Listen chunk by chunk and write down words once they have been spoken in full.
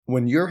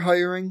When you're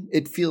hiring,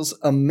 it feels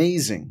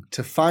amazing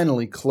to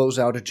finally close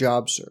out a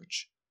job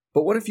search.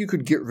 But what if you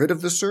could get rid of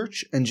the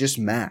search and just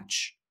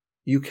match?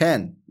 You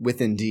can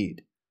with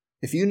Indeed.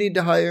 If you need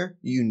to hire,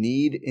 you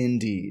need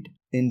Indeed.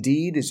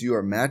 Indeed is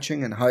your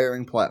matching and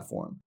hiring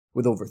platform.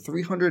 With over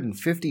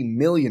 350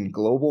 million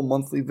global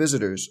monthly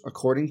visitors,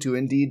 according to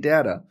Indeed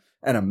data,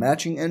 and a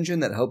matching engine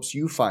that helps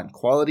you find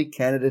quality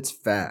candidates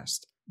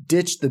fast.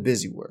 Ditch the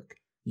busy work.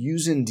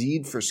 Use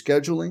Indeed for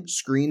scheduling,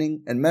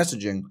 screening, and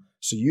messaging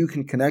so you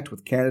can connect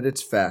with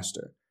candidates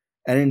faster.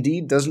 And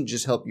Indeed doesn't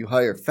just help you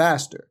hire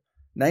faster.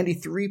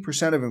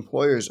 93% of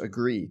employers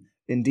agree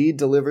Indeed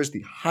delivers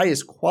the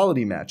highest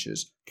quality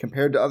matches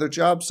compared to other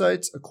job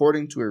sites,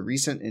 according to a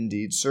recent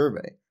Indeed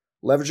survey.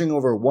 Leveraging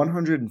over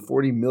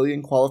 140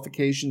 million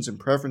qualifications and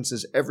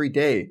preferences every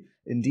day,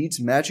 Indeed's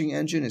matching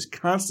engine is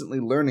constantly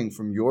learning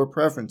from your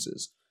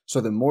preferences, so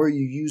the more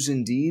you use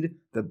Indeed,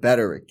 the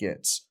better it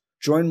gets.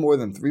 Join more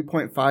than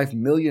 3.5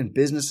 million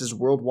businesses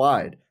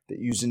worldwide that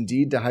use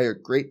Indeed to hire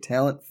great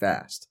talent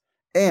fast.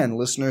 And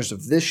listeners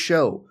of this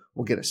show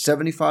will get a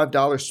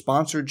 $75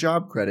 sponsored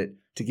job credit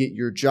to get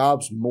your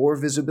jobs more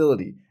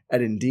visibility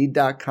at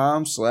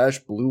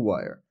Indeed.com/Blue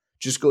Wire.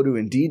 Just go to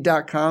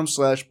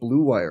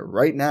Indeed.com/Blue Wire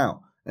right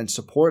now and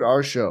support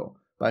our show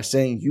by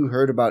saying you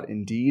heard about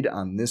Indeed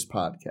on this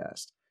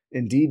podcast.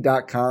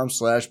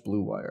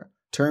 Indeed.com/Blue Wire.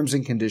 Terms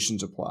and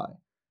conditions apply.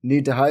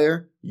 Need to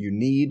hire? You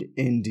need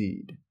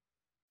Indeed.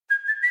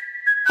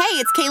 Hey,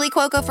 it's Kaylee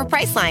Cuoco for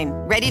Priceline.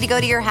 Ready to go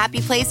to your happy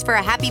place for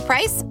a happy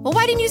price? Well,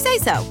 why didn't you say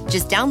so?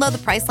 Just download the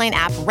Priceline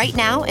app right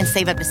now and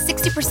save up to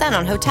 60%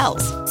 on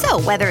hotels.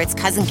 So whether it's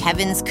Cousin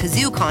Kevin's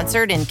Kazoo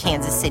Concert in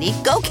Kansas City,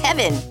 go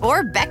Kevin,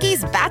 or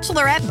Becky's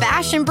Bachelorette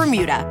Bash in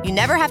Bermuda, you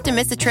never have to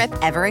miss a trip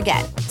ever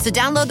again. So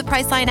download the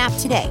Priceline app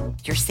today.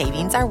 Your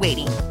savings are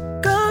waiting.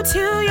 Go to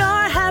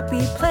your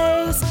happy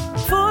place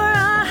for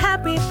a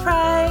happy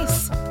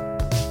price.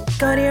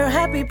 Go to your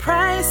happy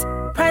price,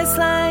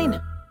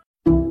 Priceline.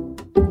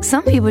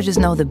 Some people just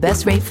know the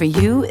best rate for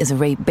you is a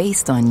rate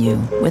based on you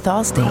with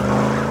Allstate.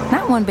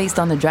 Not one based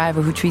on the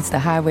driver who treats the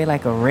highway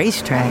like a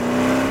racetrack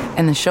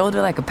and the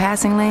shoulder like a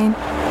passing lane.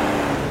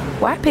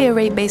 Why pay a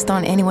rate based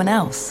on anyone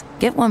else?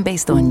 Get one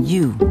based on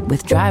you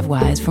with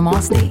DriveWise from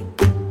Allstate.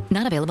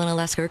 Not available in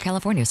Alaska or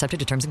California, subject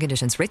to terms and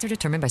conditions. Rates are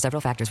determined by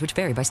several factors, which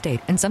vary by state.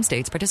 In some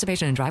states,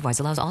 participation in DriveWise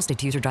allows Allstate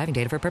to use your driving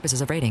data for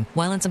purposes of rating.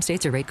 While in some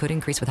states, your rate could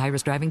increase with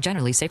high-risk driving.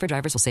 Generally, safer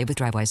drivers will save with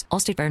DriveWise.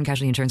 Allstate Fire and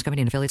Casualty Insurance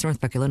Company and affiliates,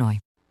 Northbrook, Illinois.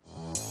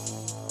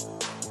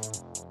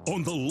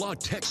 On the La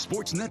Tech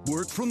Sports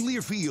Network from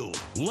Learfield,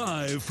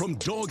 live from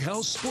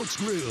Doghouse Sports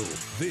Grill.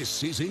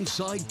 This is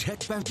Inside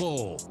Tech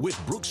Baseball with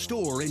Brooke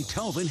Storr and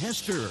Calvin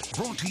Hester.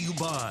 Brought to you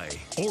by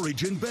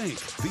Origin Bank,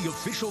 the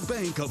official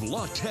bank of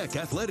La Tech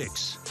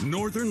Athletics.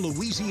 Northern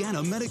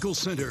Louisiana Medical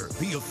Center,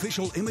 the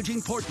official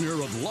imaging partner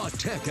of La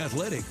Tech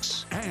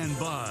Athletics. And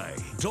by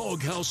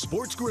Doghouse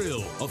Sports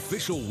Grill,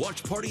 official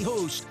watch party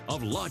host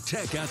of La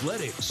Tech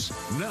Athletics.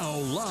 Now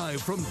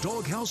live from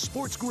Doghouse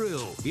Sports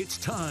Grill, it's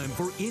time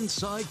for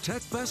Inside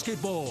Tech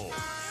Basketball.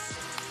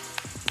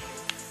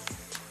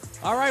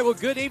 All right, well,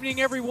 good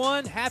evening,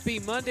 everyone. Happy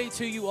Monday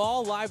to you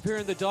all, live here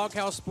in the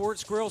Doghouse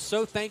Sports Grill.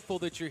 So thankful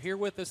that you're here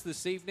with us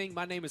this evening.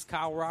 My name is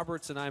Kyle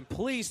Roberts, and I'm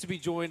pleased to be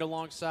joined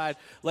alongside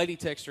Lady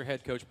Techster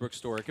head coach Brooke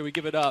Storr. Can we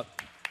give it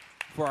up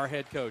for our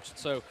head coach?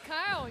 So,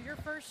 Kyle, your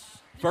first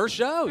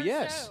show,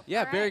 yes. Show. Yeah,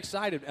 all very right.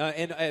 excited.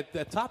 And at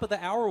the top of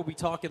the hour, we'll be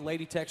talking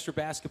Lady Techster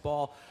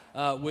basketball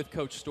with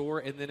Coach Storr.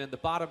 And then in the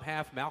bottom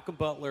half, Malcolm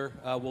Butler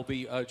will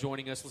be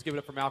joining us. Let's give it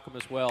up for Malcolm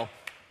as well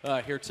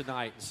here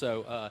tonight.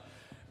 So,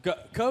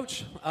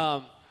 Coach,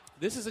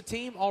 this is a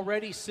team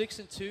already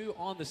 6-2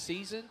 on the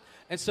season.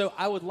 And so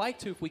I would like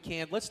to, if we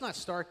can, let's not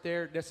start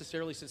there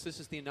necessarily since this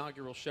is the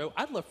inaugural show.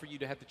 I'd love for you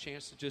to have the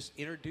chance to just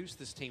introduce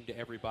this team to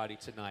everybody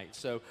tonight.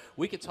 So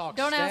we could talk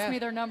Don't stats. ask me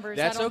their numbers.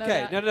 That's I don't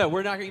okay. know that. No,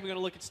 we're not even going to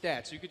look at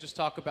stats. You could just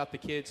talk about the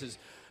kids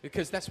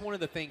because that's one of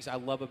the things I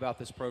love about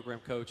this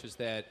program, Coach, is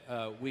that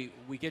we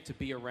get to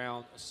be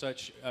around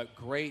such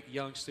great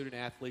young student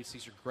athletes.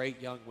 These are great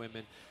young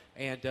women.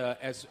 And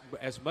as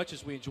much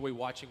as we enjoy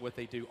watching what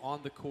they do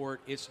on the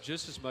court, it's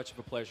just as much of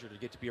a pleasure to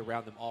get to be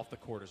around them off the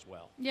court as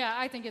well. Yeah,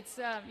 I think it's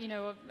a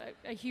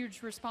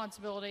huge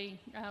responsibility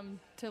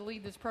to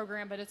lead this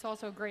program, but it's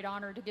also a great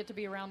honor to get to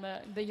be around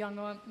the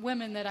young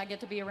women that I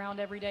get to be around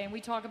every day. And we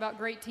talk about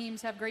great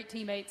teams have great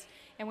teammates,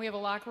 and we have a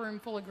locker room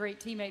full of great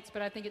teammates,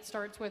 but I think it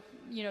starts with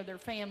their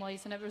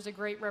families, and it was a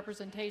great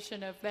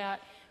representation of that.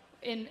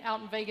 Out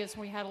in Vegas,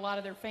 we had a lot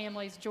of their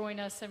families join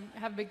us and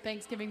have a big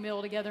Thanksgiving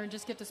meal together and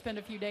just get to spend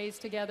a few days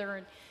together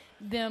and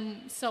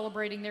them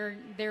celebrating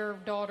their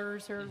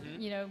daughters or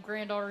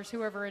granddaughters,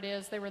 whoever it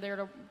is they were there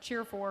to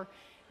cheer for.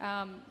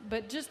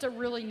 But just a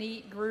really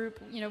neat group.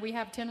 We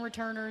have 10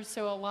 returners,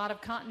 so a lot of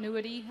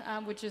continuity,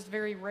 which is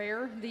very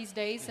rare these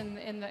days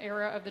in the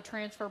era of the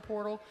transfer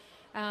portal.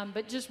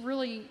 But just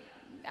really,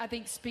 I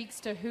think, speaks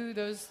to who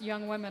those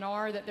young women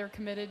are, that they're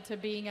committed to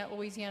being at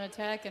Louisiana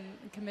Tech and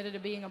committed to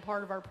being a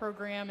part of our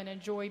program and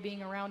enjoy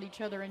being around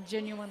each other and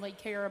genuinely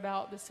care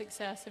about the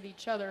success of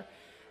each other.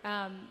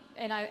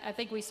 And I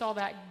think we saw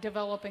that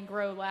develop and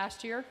grow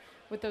last year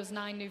with those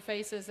 9 new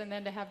faces, and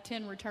then to have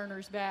 10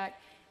 returners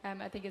back.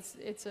 I think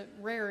it's a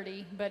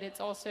rarity, but it's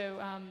also,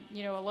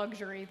 a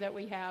luxury that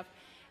we have.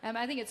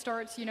 I think it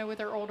starts,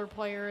 with our older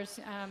players,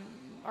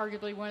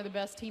 arguably one of the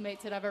best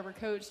teammates that I've ever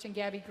coached, and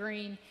Gabby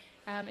Green,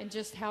 and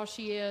just how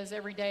she is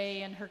every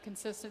day and her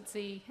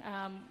consistency,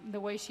 the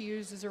way she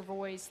uses her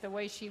voice, the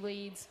way she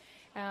leads.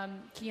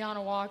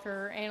 Kiana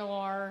Walker,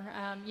 Analar,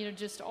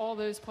 just all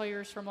those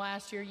players from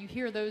last year. You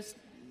hear those,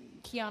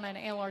 Kiana and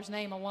Analar's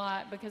name a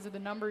lot because of the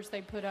numbers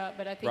they put up,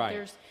 but I think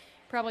there's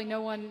probably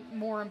no one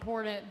more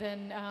important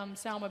than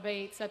Salma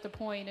Bates at the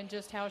point, and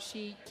just how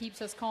she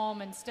keeps us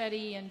calm and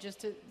steady, and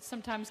just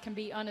sometimes can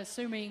be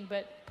unassuming,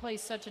 but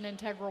plays such an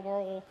integral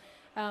role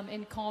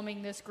in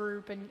calming this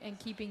group and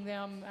keeping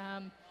them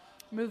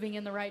moving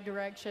in the right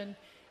direction.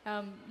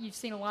 You've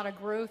seen a lot of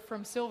growth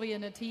from Sylvia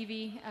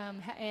Nativi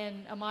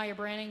and Amaya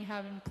Branning,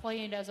 having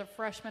played as a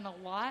freshman a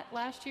lot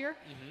last year,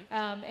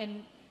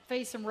 and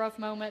faced some rough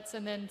moments,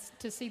 and then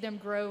to see them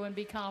grow and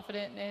be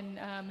confident in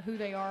who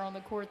they are on the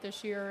court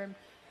this year.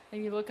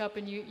 And you look up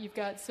and you've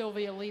got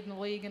Sylvia leading the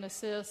league in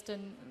assist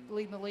and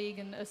leading the league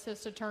in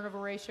assist to turnover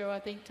ratio, I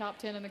think top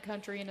 10 in the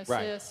country in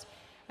assists.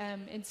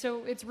 And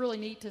so it's really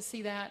neat to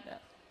see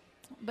that.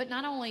 But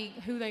not only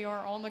who they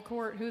are on the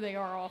court, who they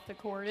are off the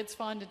court. It's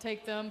fun to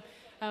take them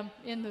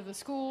into the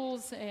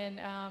schools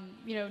and,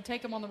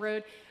 take them on the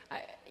road.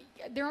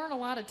 There aren't a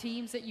lot of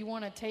teams that you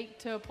want to take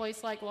to a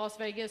place like Las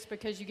Vegas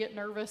because you get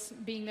nervous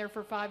being there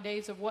for 5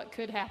 days of what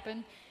could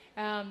happen.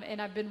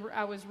 And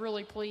I was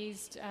really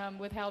pleased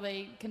with how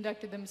they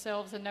conducted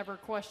themselves and never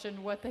questioned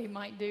what they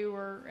might do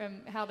or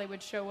how they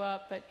would show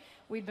up. But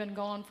we'd been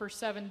gone for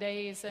 7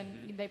 days,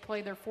 and they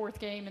played their 4th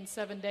game in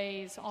 7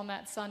 days on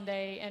that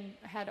Sunday and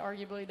had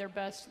arguably their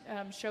best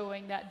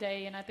showing that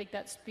day. And I think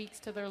that speaks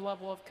to their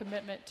level of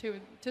commitment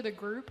to the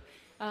group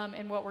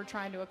and what we're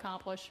trying to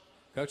accomplish.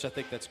 Coach, I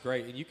think that's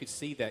great. And you could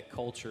see that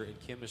culture and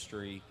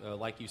chemistry,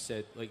 like you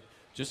said,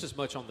 just as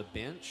much on the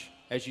bench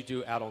as you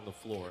do out on the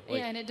floor.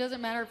 And it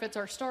doesn't matter if it's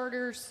our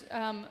starters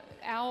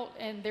out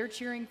and they're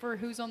cheering for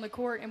who's on the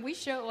court. And we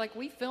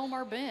film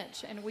our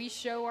bench, and we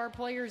show our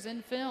players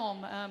in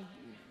film,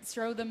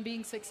 show them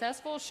being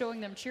successful,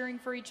 showing them cheering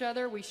for each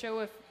other. We show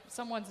if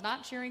someone's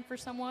not cheering for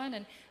someone.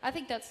 And I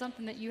think that's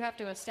something that you have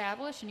to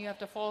establish and you have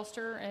to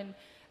foster. And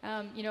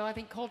I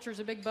think culture is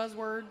a big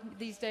buzzword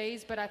these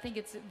days, but I think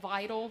it's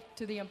vital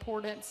to the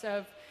importance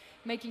of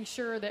making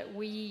sure that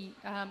we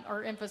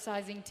are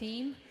emphasizing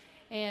team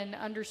and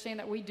understand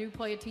that we do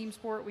play a team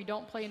sport. We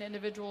don't play an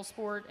individual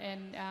sport.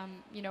 And,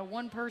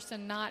 one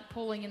person not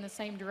pulling in the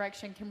same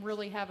direction can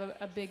really have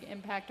a big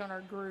impact on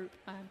our group.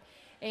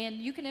 And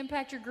you can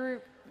impact your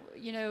group,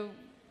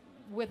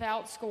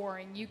 without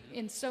scoring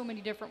in so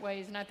many different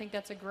ways. And I think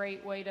that's a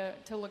great way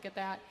to look at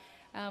that.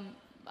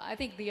 I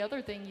think the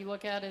other thing you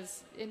look at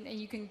is, and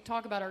you can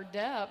talk about our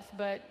depth,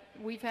 but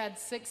we've had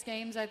 6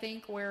 games, I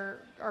think, where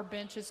our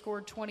bench has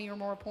scored 20 or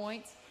more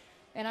points.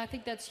 And I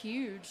think that's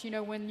huge.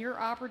 When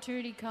your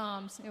opportunity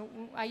comes,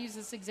 I use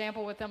this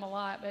example with them a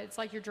lot, but it's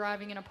like you're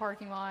driving in a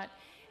parking lot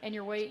and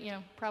you're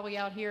probably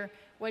out here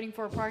waiting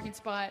for a parking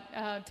spot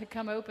to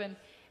come open.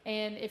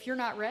 And if you're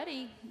not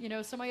ready,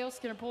 somebody else is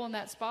going to pull in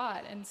that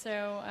spot. And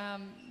so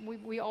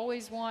we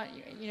always want,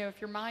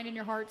 if your mind and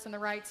your heart's in the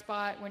right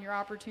spot, when your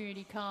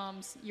opportunity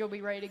comes, you'll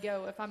be ready to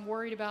go. If I'm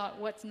worried about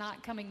what's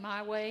not coming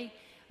my way,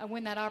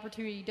 when that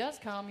opportunity does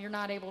come, you're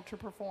not able to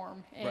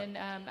perform. And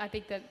I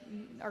think that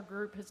our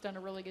group has done a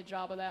really good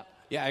job of that.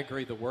 Yeah, I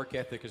agree. The work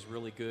ethic is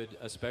really good,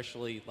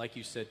 especially, like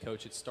you said,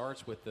 Coach, it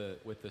starts with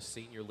the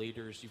senior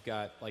leaders. You've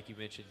got, like you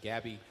mentioned,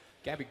 Gabby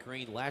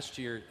Green last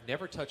year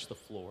never touched the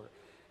floor.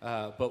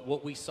 But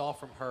what we saw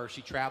from her,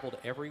 she traveled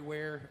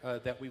everywhere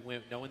that we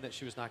went, knowing that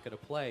she was not going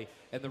to play.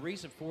 And the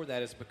reason for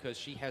that is because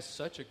she has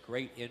such a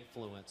great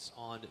influence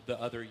on the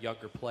other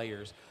younger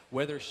players,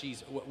 whether she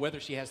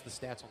has the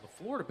stats on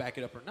the floor to back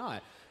it up or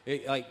not.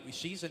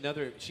 She's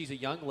a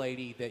young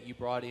lady that you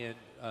brought in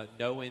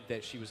knowing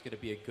that she was going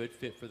to be a good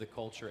fit for the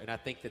culture, and I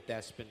think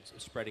that's been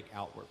spreading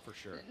outward for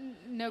sure.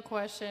 No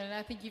question.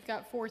 I think you've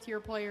got 4th-year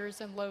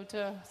players in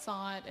Lota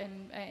Sant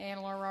and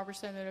Analar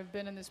Robertson that have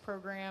been in this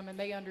program, and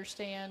they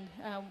understand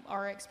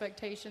our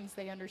expectations.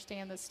 They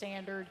understand the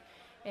standard,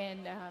 and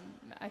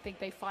I think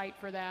they fight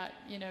for that,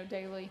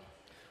 daily.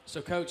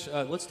 So, Coach,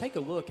 let's take a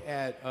look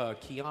at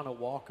Kiana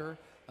Walker.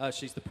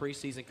 She's the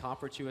preseason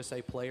Conference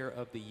USA Player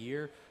of the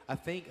Year. I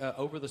think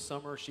over the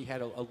summer she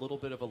had a little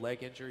bit of a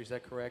leg injury. Is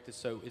that correct? And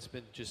so it's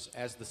been just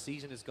as the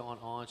season has gone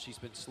on, she's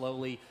been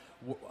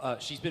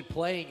she's been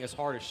playing as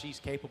hard as she's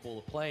capable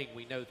of playing.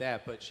 We know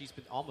that, but she's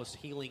been almost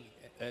healing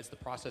as the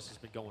process has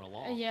been going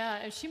along.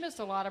 Yeah, she missed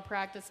a lot of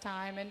practice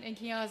time, and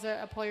Kiana's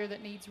a player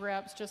that needs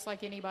reps just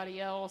like anybody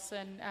else,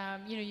 and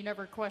you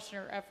never question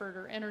her effort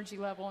or energy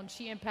level, and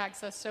she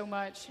impacts us so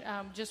much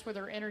just with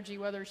her energy,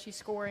 whether she's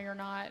scoring or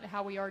not,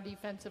 how we are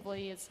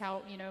defensively, it's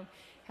how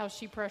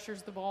she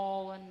pressures the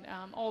ball, and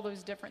all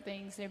those different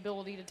things, the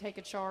ability to take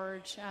a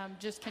charge,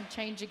 just can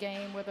change a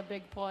game with a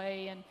big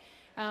play,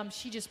 and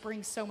she just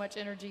brings so much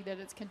energy that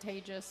it's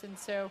contagious. And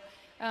so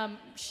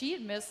She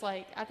had missed,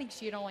 I think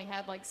she had only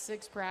had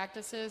 6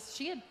 practices.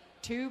 She had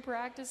 2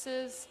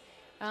 practices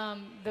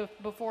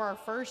before our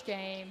first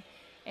game,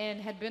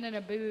 and had been in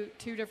a boot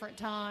 2 different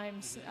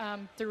times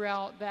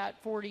throughout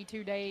that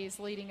 42 days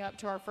leading up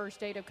to our first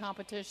date of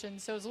competition.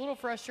 So it was a little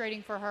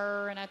frustrating for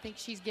her, and I think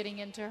she's getting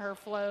into her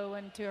flow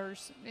and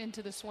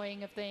into the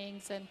swing of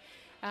things. And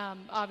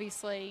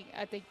obviously,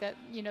 I think that,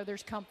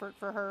 there's comfort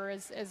for her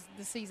as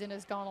the season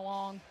has gone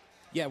along.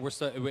 Yeah,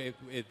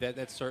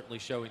 that's certainly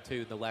showing,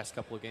 too, in the last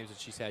couple of games that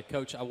she's had.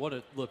 Coach, I want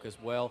to look as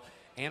well.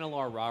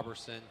 Annalar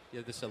Robertson,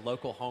 this is a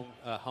local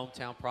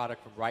hometown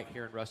product from right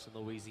here in Ruston,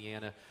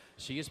 Louisiana.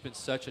 She has been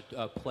such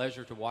a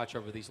pleasure to watch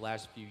over these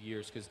last few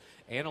years, because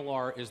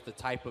Annalar is the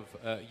type of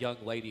young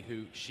lady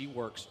who she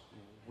works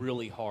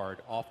really hard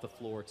off the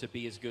floor to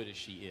be as good as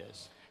she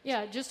is.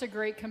 Yeah, just a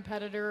great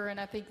competitor, and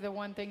I think the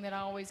one thing that I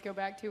always go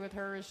back to with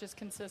her is just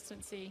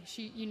consistency.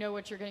 You know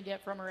what you're going to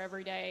get from her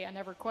every day. I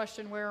never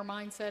question where her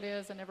mindset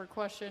is. I never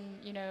question,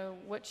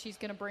 what she's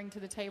going to bring to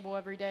the table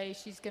every day.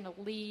 She's going to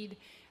lead.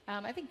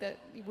 I think that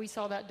we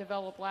saw that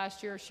develop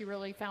last year. She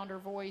really found her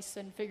voice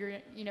and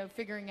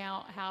figuring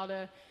out how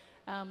to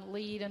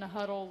lead in a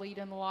huddle, lead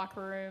in the locker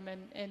room,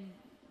 and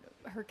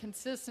her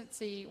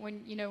consistency.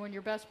 When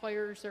your best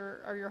players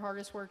are your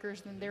hardest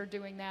workers, then they're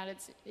doing that.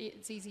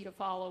 It's easy to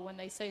follow when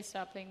they say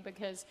something,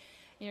 because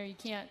you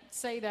can't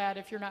say that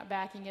if you're not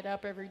backing it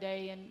up every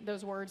day, and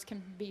those words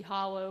can be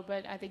hollow.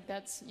 But I think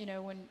that's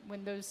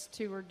when those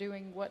two are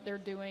doing what they're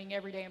doing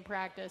every day in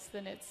practice,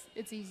 then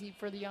it's easy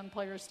for the young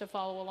players to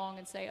follow along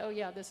and say, oh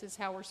yeah, this is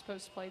how we're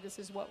supposed to play, this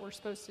is what we're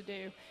supposed to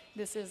do,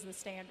 this is the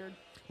standard.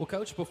 Well,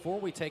 Coach, before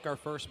we take our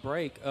first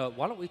break,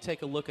 why don't we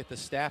take a look at the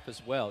staff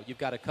as well? You've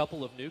got a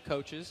couple of new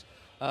coaches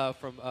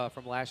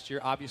from last year.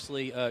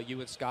 Obviously, you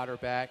and Scott are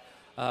back,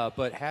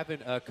 but having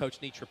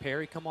Coach Neitra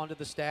Perry come onto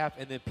the staff,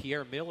 and then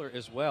Pierre Miller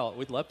as well.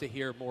 We'd love to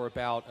hear more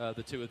about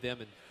the two of them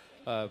and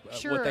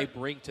Sure. what they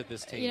bring to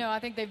this team. I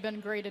think they've been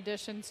great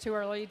additions to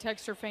our Lady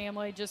Texter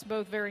family, just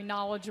both very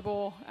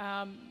knowledgeable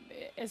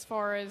as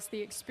far as the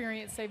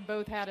experience they've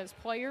both had as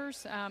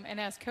players and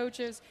as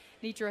coaches.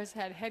 Neitra has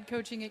had head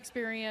coaching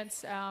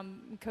experience,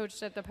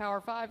 coached at the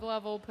Power 5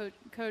 level,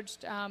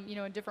 coached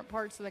in different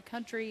parts of the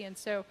country. And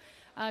so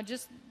I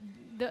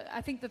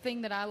think the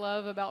thing that I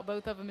love about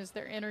both of them is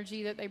their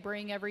energy that they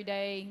bring every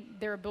day,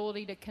 their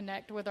ability to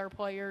connect with our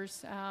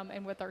players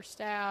and with our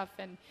staff.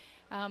 And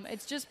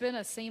it's just been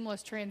a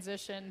seamless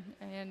transition,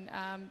 and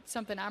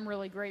something I'm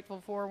really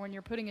grateful for. When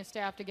you're putting a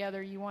staff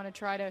together, you want to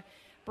try to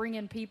bring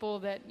in people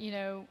that,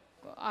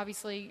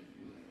 obviously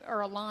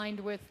are aligned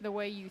with the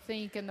way you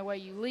think and the way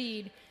you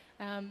lead,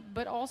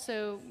 but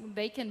also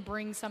they can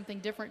bring something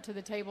different to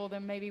the table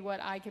than maybe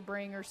what I could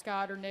bring, or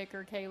Scott or Nick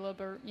or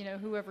Caleb or,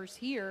 whoever's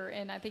here.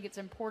 And I think it's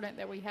important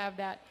that we have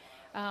that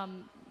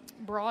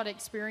broad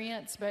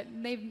experience, but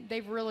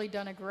they've really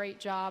done a great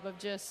job of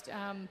just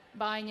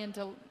buying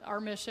into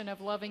our mission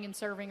of loving and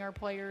serving our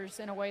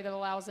players in a way that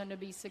allows them to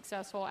be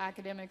successful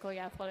academically,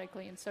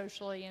 athletically, and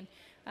socially. And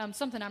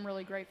something I'm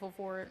really grateful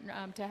for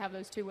to have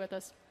those two with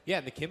us. Yeah,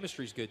 and the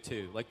chemistry's good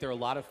too. They're a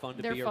lot of fun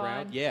to be fun.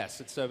 around. Yes,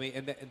 and so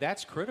and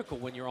that's critical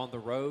when you're on the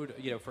road,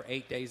 for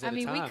 8 days at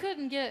a time. We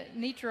couldn't get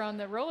Neitra on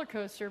the roller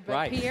coaster, but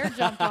right. Pierre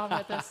jumped on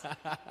with us.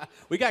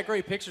 We got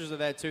great pictures of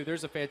that too.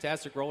 There's a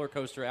fantastic roller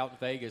coaster out in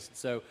Vegas, and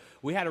so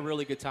we had a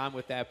really good time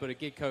with that. But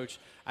again, Coach,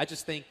 I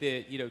just think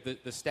that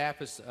the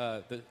staff is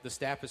the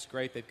staff is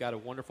great. They've got a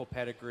wonderful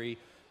pedigree.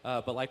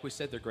 But like we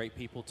said, they're great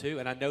people too,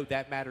 and I know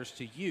that matters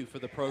to you for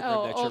the program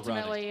that you're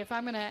ultimately, running. if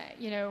I'm gonna,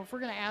 if we're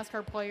gonna ask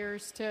our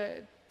players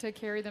to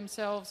carry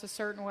themselves a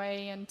certain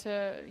way and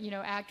to,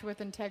 act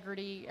with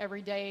integrity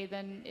every day,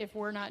 then if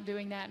we're not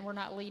doing that and we're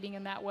not leading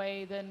in that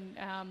way, then,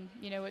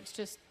 it's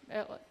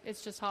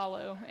just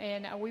hollow.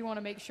 And we want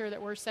to make sure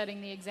that we're setting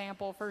the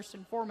example first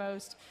and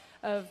foremost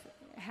of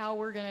how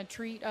we're going to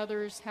treat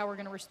others, how we're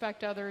going to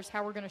respect others,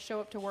 how we're going to show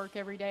up to work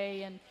every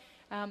day. And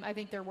I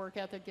think their work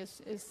ethic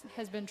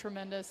has been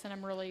tremendous, and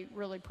I'm really,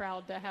 really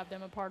proud to have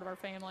them a part of our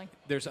family.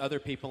 There's other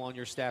people on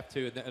your staff,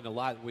 too, and a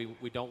lot,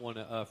 we don't want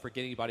to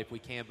forget anybody if we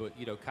can, but,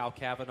 Kyle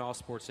Cavanaugh,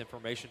 Sports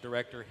Information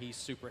Director, he's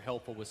super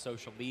helpful with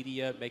social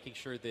media, making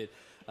sure that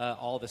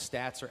all the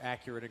stats are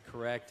accurate and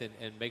correct,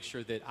 and make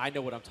sure that I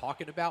know what I'm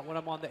talking about when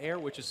I'm on the air,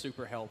 which is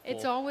super helpful.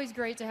 It's always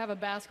great to have a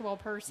basketball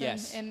person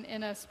yes.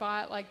 in a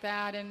spot like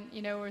that, and,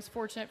 I was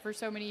fortunate for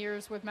so many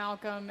years with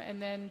Malcolm, and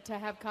then to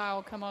have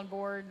Kyle come on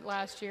board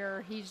last year.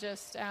 He's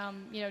just,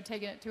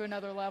 taking it to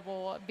another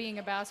level. Being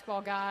a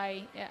basketball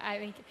guy, I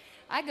think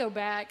I go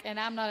back, and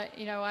I'm not,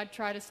 I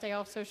try to stay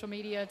off social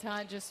media,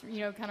 just,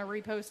 kind of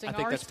reposting our stuff. I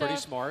think that's pretty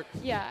smart.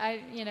 Yeah,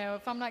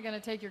 if I'm not going to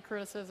take your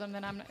criticism,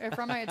 then if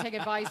I'm not going to take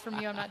advice from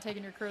you, I'm not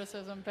taking your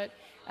criticism. But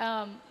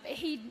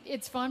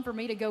it's fun for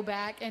me to go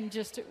back and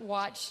just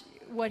watch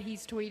what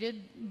he's tweeted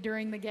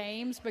during the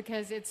games,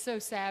 because it's so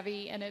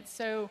savvy and it's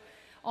so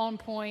on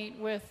point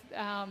with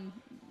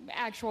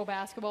actual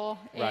basketball.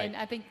 Right. And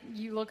I think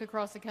you look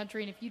across the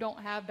country, and if you don't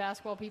have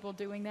basketball people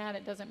doing that,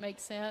 it doesn't make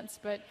sense.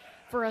 But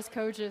for us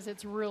coaches,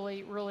 it's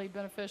really, really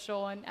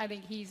beneficial. And I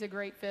think he's a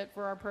great fit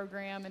for our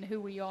program and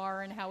who we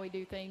are and how we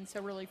do things.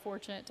 So really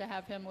fortunate to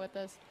have him with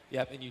us.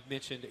 Yep, and you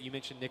mentioned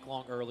Nick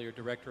Long earlier,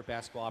 Director of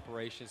Basketball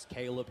Operations.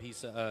 Caleb,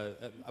 he's, I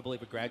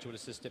believe, a graduate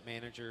assistant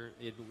manager.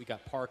 We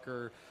got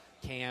Parker,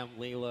 Cam,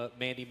 Leela,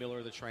 Mandy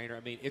Miller, the trainer. I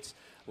mean, it's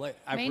like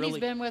Mandy's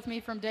been with me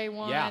from day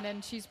one, yeah.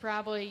 and she's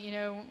probably,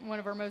 one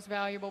of our most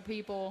valuable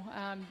people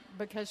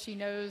because she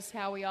knows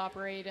how we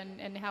operate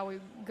and how we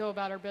go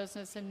about our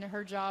business. And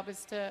her job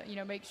is to,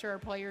 make sure our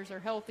players are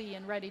healthy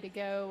and ready to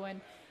go.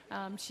 And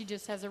she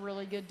just has a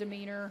really good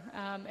demeanor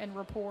and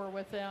rapport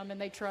with them,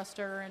 and they trust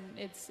her. And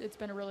it's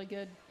been a really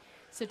good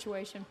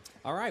situation.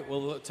 All right.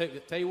 Well,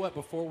 tell you what,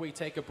 before we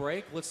take a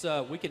break,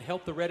 we can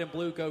help the red and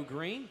blue go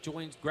green.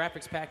 Join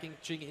Graphics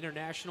Packaging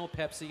International,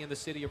 Pepsi, in the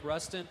city of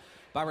Ruston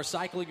by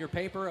recycling your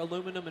paper,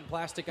 aluminum, and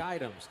plastic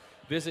items.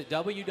 Visit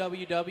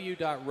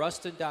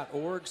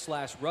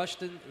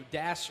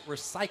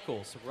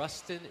www.ruston.org/Ruston-recycles.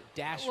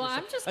 Ruston-recycles. Well,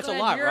 I'm just That's glad a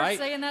lot, you're right?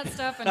 saying that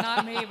stuff and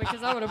not me,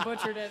 because I would have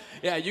butchered it.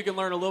 Yeah, you can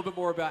learn a little bit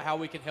more about how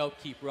we can help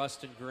keep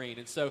Ruston green.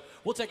 And so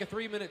we'll take a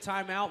 3-minute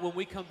timeout. When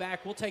we come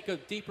back, we'll take a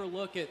deeper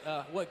look at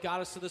what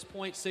got us to this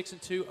point,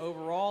 6-2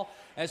 overall,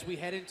 as we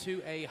head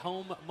into a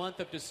home month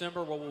of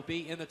December where we'll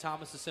be in the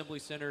Thomas Assembly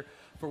Center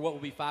for what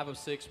will be 5 of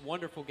 6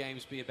 wonderful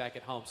games being back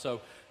at home. So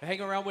hang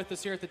around with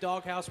us here at the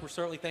Doghouse. We're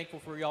certainly thankful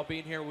for y'all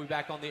being here. We'll be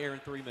back on the air in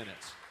 3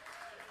 minutes.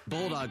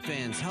 Bulldog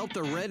fans, help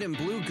the red and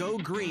blue go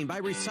green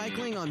by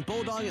recycling on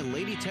Bulldog and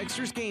Lady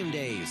Techsters game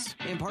days.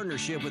 In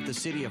partnership with the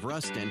City of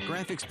Ruston,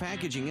 Graphics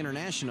Packaging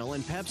International,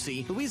 and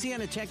Pepsi,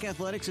 Louisiana Tech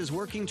Athletics is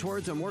working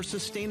towards a more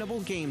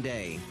sustainable game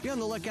day. Be on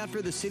the lookout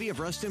for the City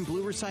of Ruston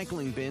blue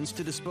recycling bins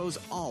to dispose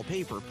all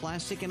paper,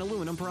 plastic, and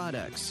aluminum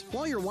products.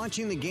 While you're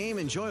watching the game,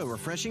 enjoy a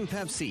refreshing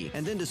Pepsi,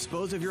 and then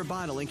dispose of your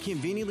bottle in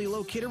conveniently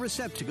located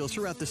receptacles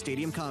throughout the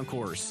stadium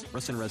concourse.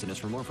 Ruston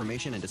residents, for more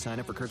information and to sign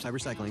up for curbside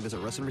recycling,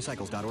 visit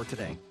rustonrecycles.org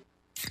today.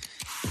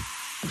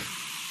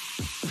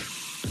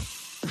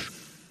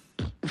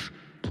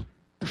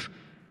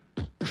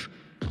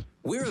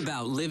 We're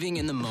about living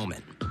in the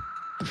moment.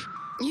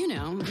 You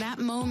know, that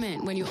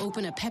moment when you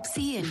open a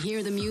Pepsi and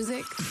hear the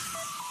music.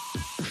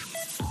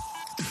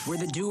 We're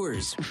the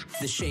doers,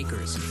 the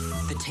shakers,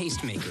 the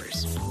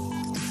tastemakers.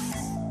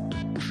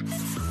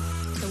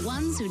 The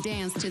ones who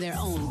dance to their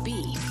own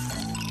beat.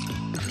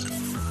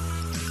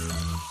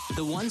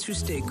 The ones who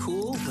stay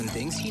cool when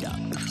things heat up.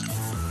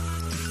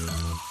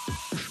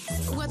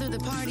 Whether the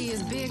party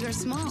is big or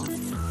small.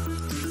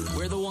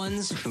 We're the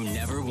ones who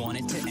never want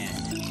it to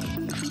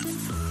end.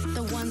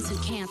 The ones who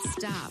can't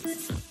stop.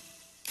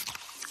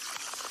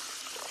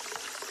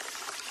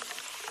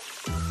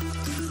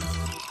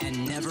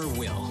 And never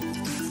will.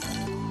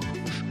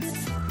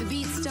 The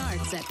beat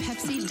starts at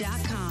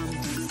Pepsi.com.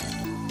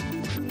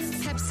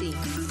 Pepsi.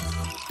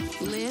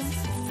 Live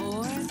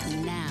for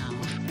now.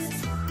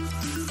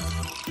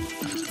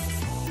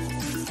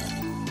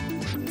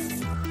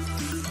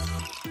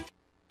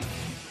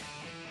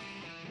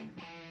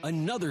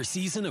 Another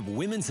season of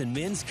women's and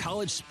men's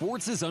college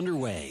sports is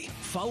underway.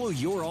 Follow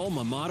your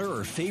alma mater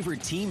or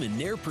favorite team in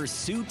their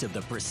pursuit of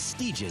the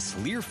prestigious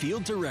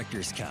Learfield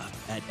Directors Cup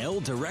at L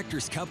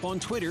Directors Cup on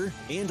Twitter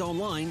and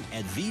online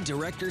at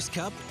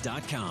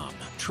thedirectorscup.com.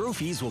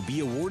 Trophies will be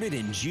awarded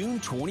in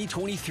June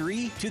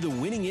 2023 to the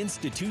winning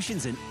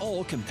institutions in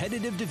all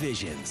competitive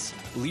divisions.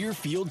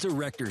 Learfield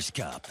Directors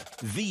Cup,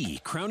 the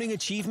crowning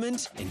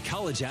achievement in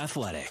college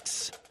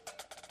athletics.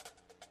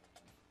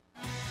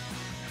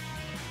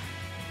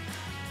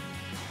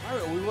 All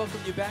right, we welcome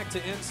you back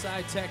to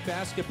Inside Tech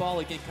Basketball.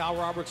 Again, Kyle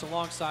Roberts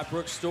alongside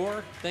Brooks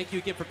Store. Thank you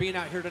again for being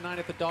out here tonight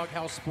at the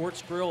Doghouse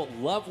Sports Grill.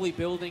 Lovely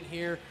building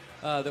here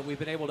that we've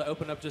been able to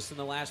open up just in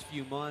the last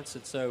few months.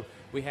 And so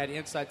we had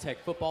Inside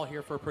Tech football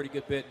here for a pretty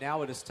good bit.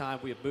 Now it is time.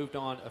 We have moved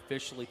on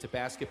officially to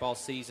basketball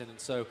season. And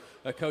so,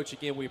 Coach,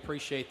 again, we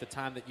appreciate the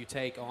time that you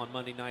take on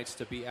Monday nights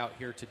to be out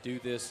here to do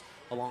this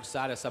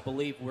alongside us. I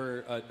believe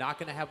we're not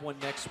going to have one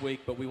next week,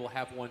 but we will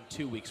have one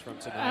 2 weeks from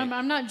tonight.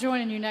 I'm not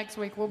joining you next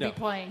week. We'll be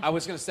playing. I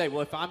was going to say,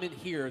 well, if I'm in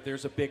here,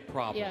 there's a big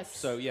problem. Yes.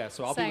 So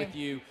I'll Same. be with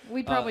you.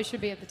 We probably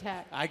should be at the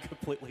TAC. I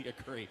completely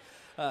agree.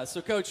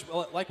 So, Coach,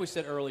 like we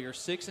said earlier,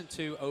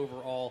 6-2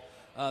 overall.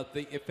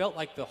 It felt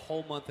like the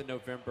whole month of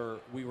November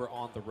we were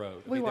on the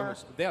road.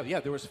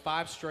 There was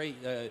 5 straight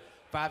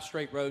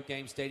road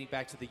games dating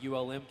back to the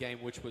ULM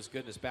game, which was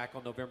goodness, back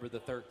on November the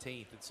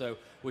 13th. And so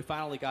we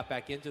finally got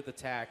back into the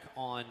TAC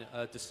on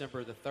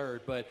December the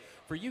 3rd. But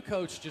for you,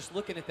 Coach, just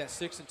looking at that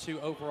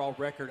 6-2 overall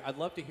record, I'd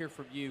love to hear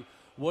from you.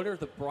 What are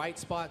the bright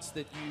spots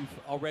that you've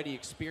already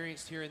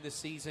experienced here in this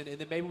season? And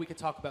then maybe we could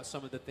talk about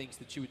some of the things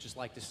that you would just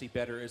like to see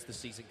better as the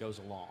season goes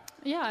along.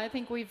 Yeah, I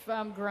think we've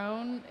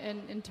grown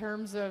in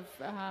terms of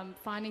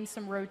finding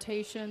some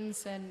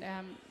rotations and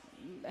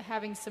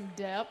having some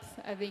depth.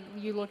 I think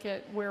you look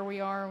at where we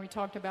are, and we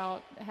talked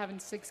about having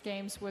 6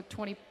 games with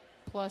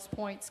 20-plus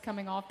points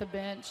coming off the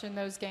bench in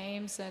those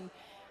games. And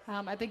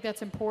I think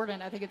that's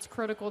important. I think it's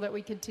critical that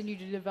we continue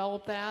to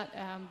develop that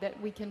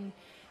we can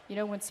 –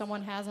 when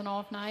someone has an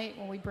off night,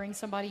 when we bring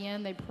somebody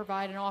in, they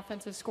provide an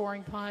offensive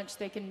scoring punch.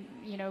 They can,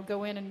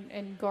 go in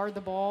and guard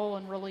the ball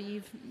and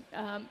relieve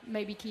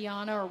maybe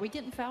Kiana, or we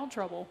get in foul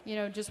trouble,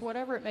 just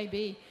whatever it may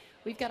be.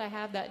 We've got to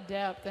have that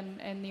depth,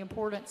 and the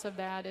importance of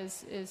that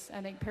is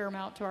I think,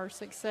 paramount to our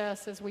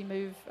success as we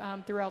move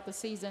throughout the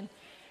season.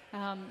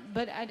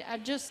 But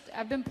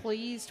I've been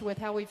pleased with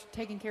how we've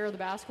taken care of the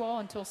basketball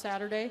until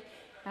Saturday.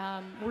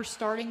 We're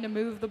starting to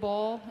move the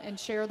ball and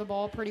share the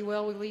ball pretty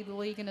well. We lead the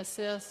league in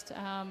assist.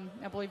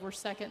 I believe we're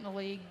second in the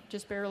league,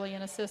 just barely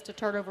in assist to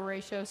turnover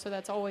ratio, so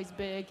that's always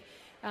big.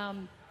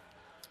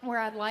 Where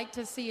I'd like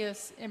to see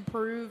us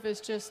improve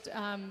is just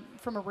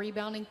from a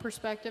rebounding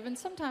perspective, and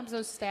sometimes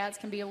those stats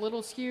can be a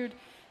little skewed.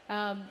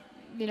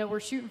 We're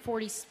shooting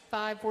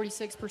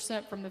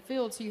 46% from the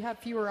field, so you have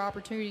fewer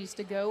opportunities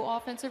to go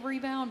offensive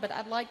rebound, but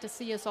I'd like to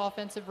see us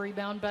offensive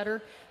rebound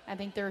better. I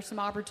think there are some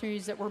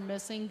opportunities that we're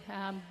missing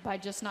by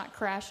just not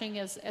crashing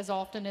as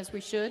often as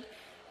we should.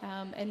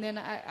 And then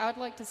I would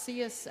like to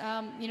see us,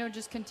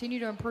 just continue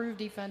to improve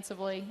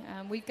defensively.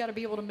 We've got to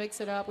be able to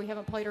mix it up. We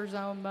haven't played our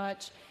zone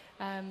much.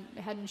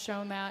 Hadn't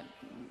shown that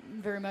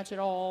very much at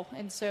all.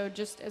 And so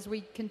just as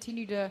we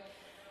continue to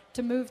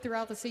move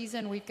throughout the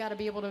season, we've got to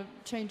be able to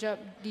change up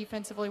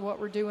defensively what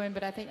we're doing.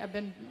 But I think I've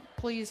been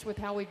pleased with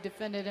how we've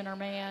defended in our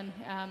man.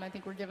 I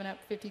think we're giving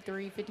up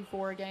 53,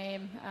 54 a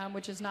game,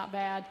 which is not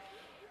bad.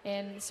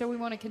 And so we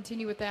want to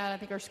continue with that. I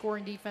think our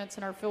scoring defense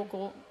and our field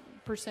goal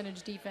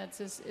percentage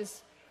defense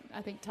is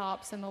I think,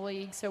 tops in the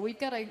league. So we've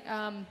got to,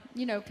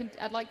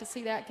 I'd like to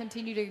see that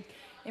continue to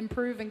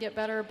improve and get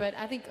better. But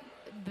I think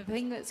the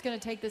thing that's going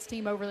to take this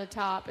team over the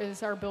top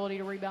is our ability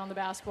to rebound the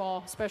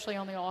basketball, especially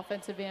on the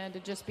offensive end, to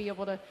just be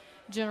able to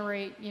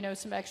generate,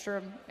 some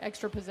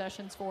extra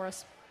possessions for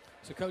us.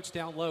 So, Coach,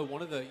 down low,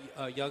 one of the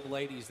young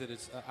ladies that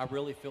is, I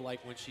really feel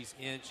like when she's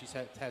in, she's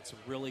had some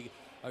really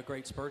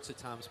great spurts at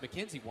times.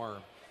 Mackenzie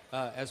Worm,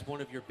 as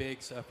one of your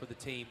bigs for the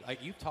team.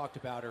 You've talked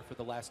about her for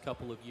the last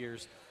couple of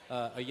years.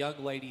 A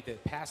young lady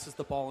that passes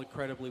the ball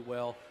incredibly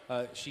well.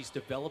 She's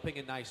developing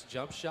a nice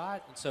jump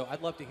shot. And so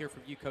I'd love to hear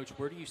from you, Coach.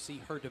 Where do you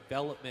see her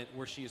development,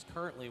 where she is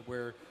currently?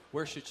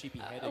 Where should she be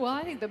headed? Well,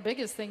 I think the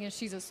biggest thing is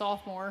she's a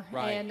sophomore.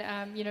 Right.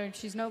 And,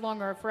 she's no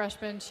longer a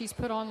freshman. She's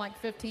put on like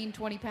 15,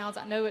 20 pounds.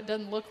 I know it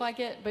doesn't look like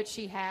it, but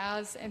she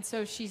has. And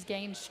so she's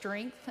gained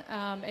strength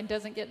and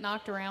doesn't get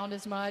knocked around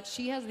as much.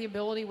 She has the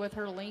ability with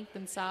her length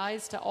and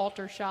size to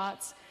alter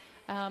shots.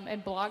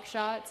 And block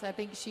shots. I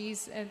think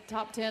she's in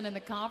top 10 in the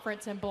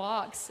conference in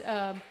blocks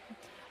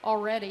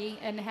already,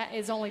 and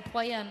is only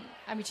playing.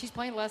 She's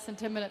playing less than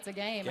 10 minutes a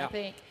game, I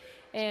think,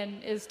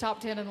 and is top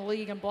 10 in the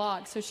league in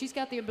blocks. So she's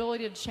got the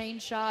ability to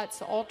change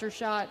shots, alter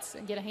shots,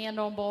 and get a hand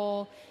on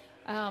ball.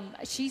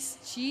 She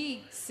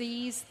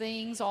sees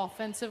things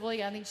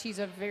offensively. I think she's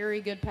a very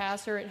good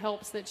passer. It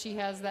helps that she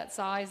has that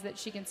size that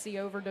she can see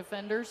over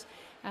defenders.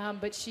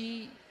 But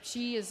she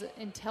is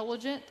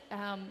intelligent.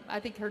 I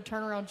think her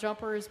turnaround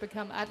jumper has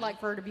become – I'd like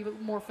for her to be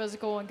more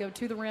physical and go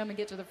to the rim and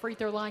get to the free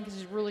throw line because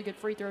she's a really good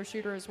free throw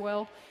shooter as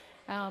well.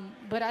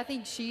 But I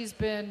think she's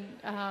been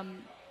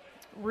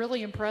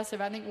really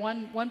impressive. I think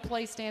one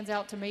play stands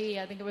out to me.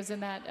 I think it was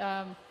in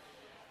that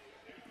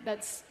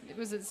it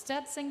was a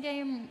Stetson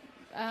game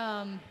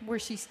where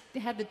she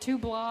had the two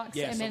blocks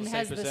and then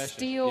has the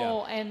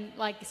steal and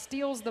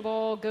steals the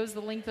ball, goes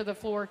the length of the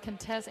floor,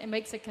 and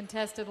makes a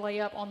contested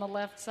layup on the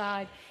left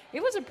side.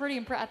 It was a pretty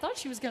impressive. I thought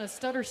she was going to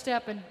stutter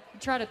step and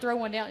try to throw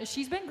one down.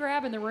 She's been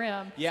grabbing the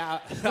rim. Yeah,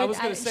 I was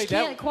going to say she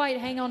can't quite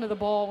hang on to the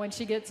ball when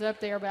she gets up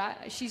there,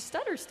 but she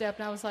stutter stepped,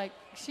 and I was like,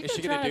 she's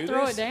going to try to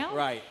throw it down?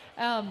 Right.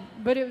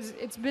 But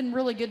it's been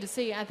really good to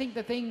see. I think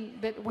the thing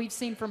that we've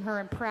seen from her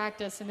in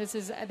practice, and this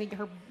is, I think,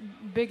 her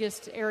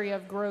biggest area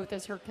of growth,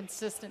 is her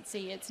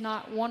consistency. It's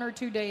not 1 or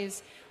 2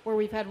 days where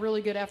we've had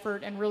really good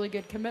effort and really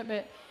good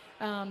commitment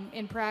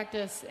in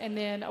practice, and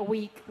then a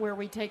week where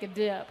we take a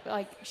dip.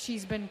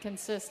 She's been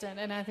consistent,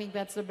 and I think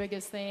that's the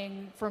biggest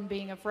thing from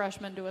being a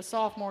freshman to a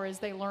sophomore is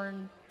they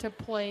learn to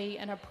play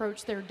and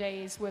approach their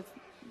days with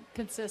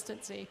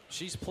consistency.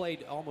 She's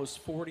played almost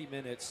 40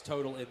 minutes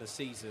total in the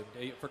season.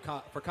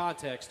 For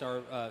context,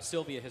 our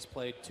Sylvia has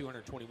played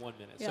 221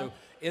 minutes. Yeah. So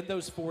in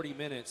those 40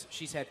 minutes,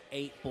 she's had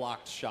 8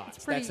 blocked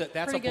shots. That's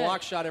a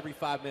block shot every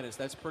 5 minutes.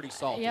 That's pretty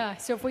salty. Yeah,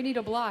 so if we need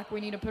a block,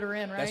 we need to put her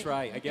in, right? That's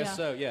right. I guess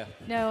so, yeah.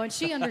 No, and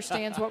she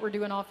understands what we're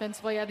doing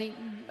offensively.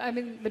 I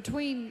mean,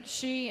 between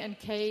she and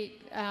Kate,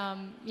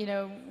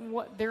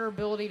 what their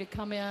ability to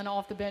come in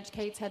off the bench.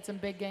 Kate's had some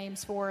big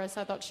games for us.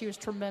 I thought she was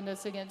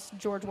tremendous against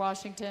George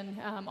Washington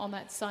on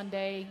that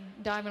Sunday,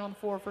 diving on the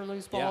floor for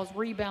loose balls,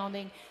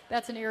 rebounding.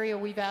 That's an area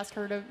we've asked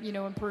her to,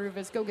 improve,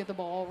 is go get the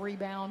ball,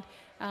 rebound.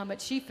 But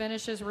she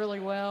finishes really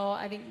well.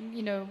 I think,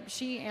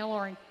 she and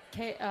Lauren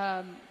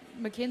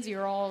Mackenzie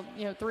are all,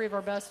 3 of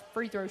our best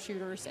free throw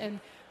shooters. And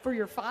for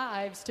your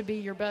 5s to be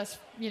your best,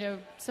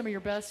 some of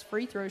your best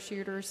free throw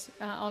shooters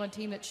on a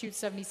team that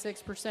shoots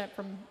 76%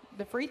 from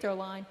the free throw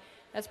line,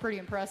 that's pretty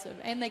impressive.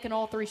 And they can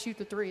all 3 shoot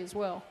the 3 as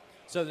well.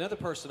 So another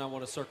person I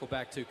want to circle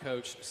back to,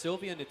 Coach,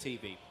 Sylvia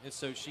Nativi. And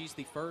so she's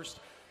the first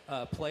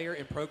player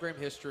in program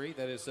history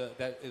that is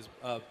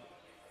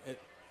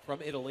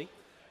from Italy.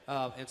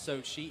 And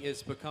so she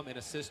has become an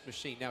assist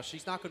machine. Now,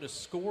 she's not going to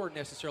score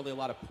necessarily a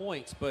lot of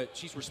points, but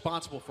she's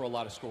responsible for a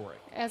lot of scoring.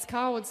 As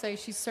Kyle would say,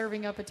 she's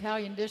serving up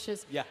Italian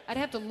dishes. Yeah. I'd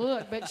have to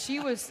look, but she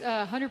was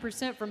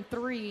 100% from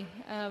 3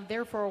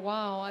 there for a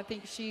while. I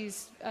think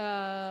she's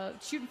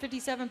shooting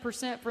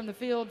 57% from the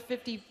field,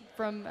 50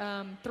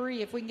 from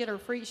 3. If we can get her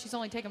free, she's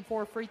only taken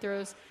 4 free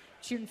throws,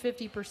 shooting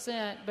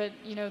 50%. But,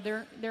 you know,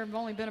 there have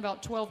only been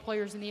about 12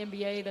 players in the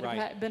NBA that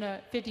have been a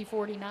 50,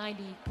 40,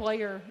 90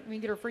 player. We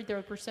can get her free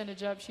throw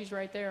percentage up. She's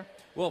right there.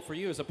 Well, for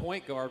you as a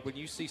point guard, when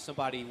you see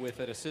somebody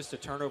with an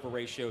assist-to-turnover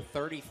ratio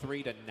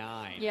 33-9.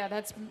 Yeah,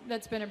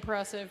 that's been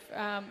impressive.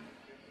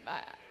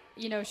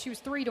 You know, she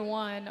was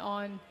 3-1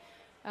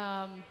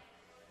 on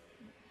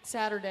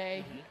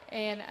Saturday,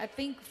 and I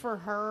think for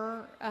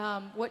her,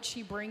 what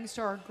she brings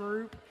to our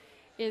group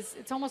is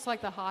it's almost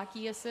like the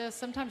hockey assist.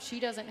 Sometimes she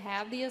doesn't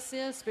have the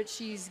assist, but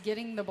she's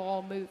getting the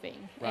ball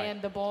moving, and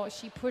the ball,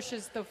 she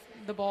pushes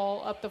the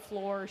ball up the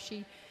floor.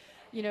 She,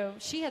 you know,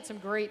 she had some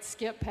great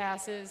skip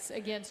passes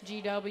against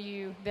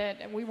GW that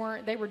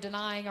they were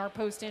denying our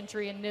post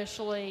entry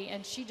initially,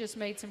 and she just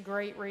made some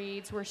great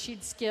reads where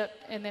she'd skip,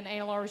 and then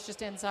ALR was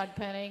just inside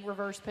pinning,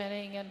 reverse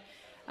pinning, and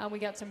we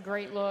got some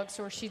great looks,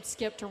 or she'd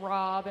skip to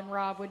Rob, and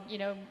Rob would, you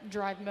know,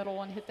 drive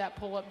middle and hit that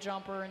pull-up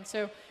jumper. And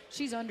so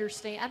she's I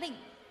think,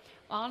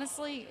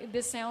 honestly,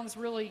 this sounds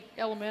really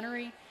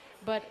elementary,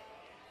 but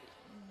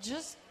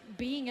just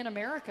being in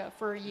America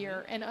for a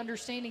year and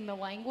understanding the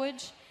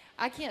language,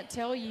 I can't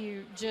tell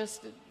you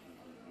just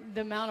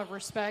the amount of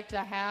respect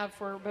I have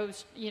for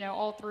both, you know,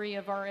 all 3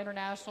 of our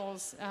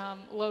internationals,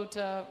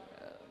 Lota,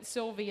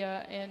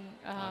 Sylvia, and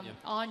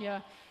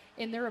Anya,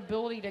 in their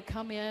ability to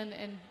come in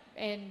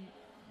and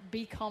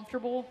be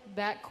comfortable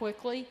that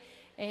quickly.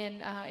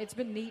 And it's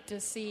been neat to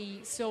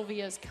see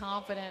Sylvia's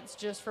confidence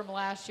just from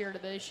last year to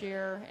this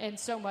year. And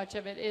so much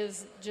of it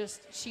is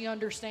just she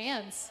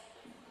understands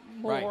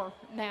more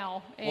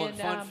now. And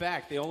fun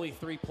fact, the only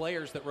 3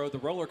 players that rode the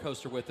roller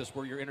coaster with us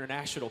were your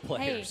international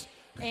players.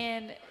 Hey,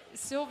 and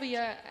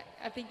Sylvia,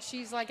 I think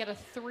she's like at a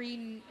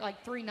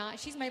 3.9.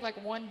 She's made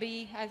like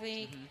 1B, I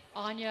think.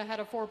 Anya had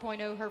a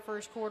 4.0 her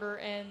first quarter,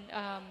 and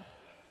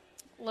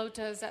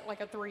Lota's at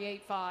like a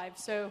 3.85.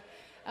 So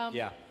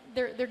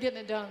they're getting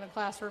it done in the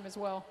classroom as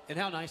well. And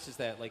how nice is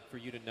that, like, for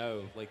you to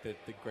know, like, that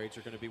the grades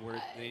are going to be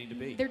where they need to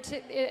be?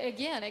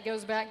 Again, it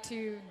goes back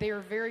to they're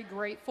very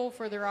grateful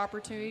for their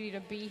opportunity to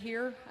be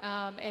here,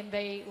 and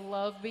they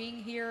love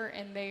being here,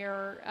 and they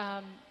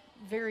are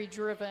very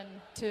driven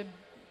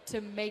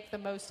to make the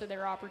most of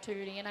their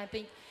opportunity. And I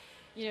think,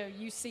 you know,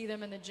 you see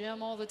them in the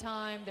gym all the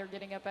time. They're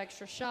getting up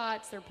extra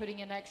shots. They're putting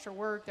in extra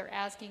work. They're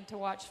asking to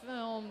watch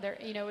film.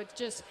 You know, it's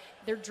just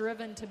they're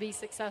driven to be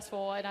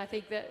successful. And I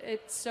think that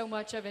it's so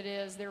much of it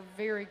is they're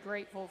very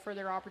grateful for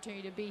their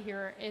opportunity to be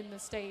here in the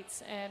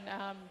States and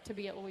to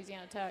be at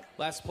Louisiana Tech.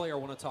 Last player I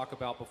want to talk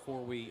about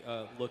before we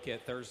look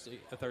at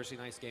Thursday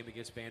night's game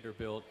against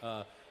Vanderbilt.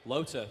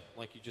 Lota,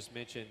 like you just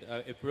mentioned,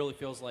 it really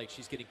feels like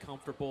she's getting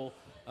comfortable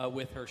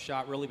with her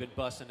shot. Really been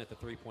busting at the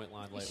three-point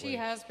line lately. She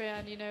has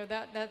been. You know,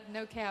 that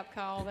no cap,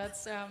 Kyle.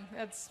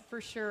 That's for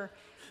sure.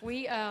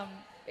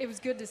 It was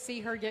good to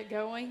see her get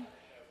going.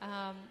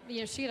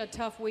 You know, she had a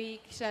tough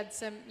week. She had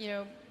some, you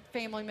know,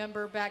 family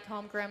member back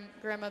home,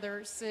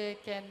 grandmother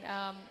sick, and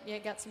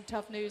got some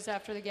tough news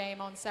after the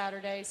game on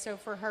Saturday. So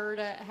for her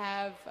to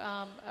have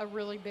a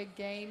really big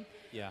game,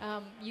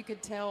 you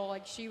could tell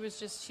like she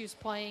was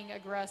playing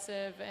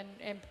aggressive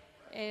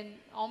and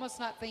almost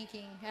not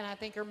thinking. And I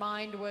think her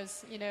mind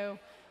was, you know,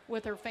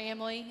 with her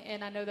family,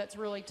 and I know that's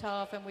really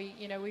tough. And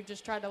we've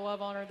just tried to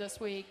love on her this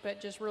week, but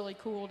just really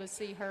cool to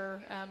see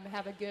her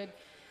have a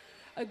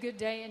good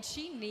day. And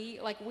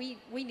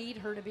we need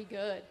her to be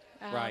good.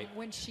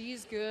 When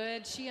she's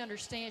good, she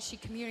understands. She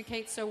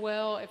communicates so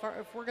well. If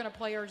we're going to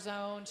play our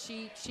zone,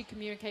 she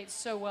communicates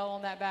so well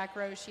on that back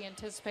row. She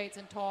anticipates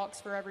and talks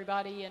for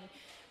everybody,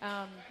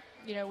 and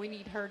you know, we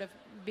need her to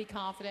be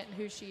confident in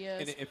who she is.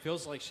 And it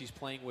feels like she's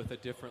playing with a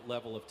different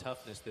level of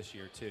toughness this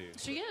year too.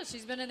 She is.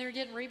 She's been in there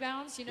getting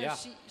rebounds. You know,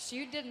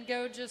 she didn't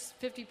go just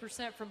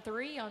 50% from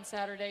 3 on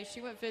Saturday.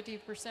 She went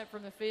 50%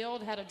 from the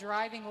field. Had a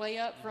driving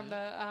layup from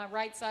the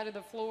right side of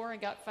the floor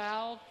and got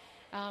fouled.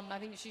 I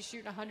think she's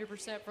shooting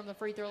 100% from the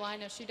free throw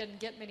line. Now, she doesn't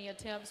get many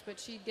attempts, but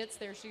she gets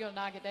there. She's going to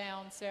knock it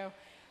down. So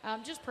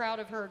I'm just proud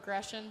of her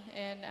aggression,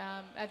 and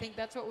I think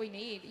that's what we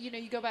need. You know,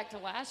 you go back to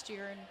last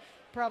year, and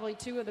probably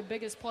 2 of the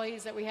biggest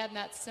plays that we had in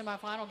that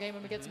semifinal game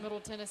against Middle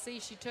Tennessee,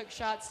 she took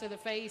shots to the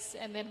face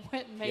and then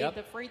went and made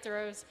the free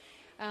throws.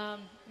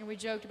 And we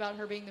joked about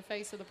her being the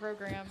face of the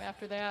program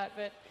after that,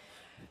 but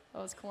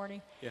that was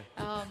corny. Yeah.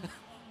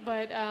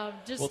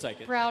 Just we'll take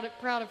it. Proud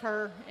of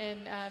her,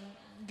 and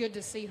good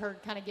to see her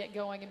kind of get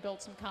going and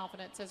build some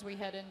confidence as we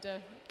head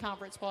into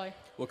conference play.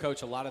 Well,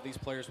 Coach, a lot of these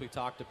players we've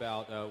talked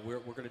about, we're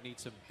going to need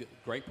some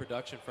great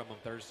production from them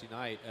Thursday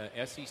night.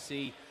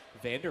 SEC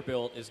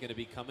Vanderbilt is going to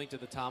be coming to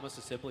the Thomas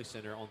Assembly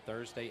Center on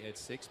Thursday at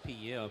 6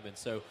 p.m. And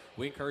so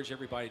we encourage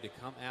everybody to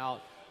come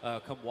out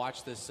come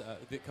watch this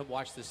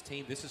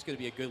team. This is going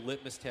to be a good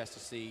litmus test to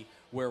see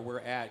where we're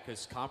at,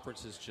 because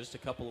conference is just a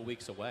couple of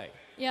weeks away.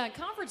 Yeah,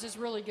 conference is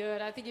really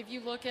good. I think if you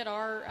look at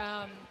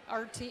our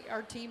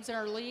teams in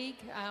our league,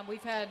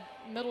 we've had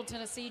Middle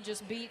Tennessee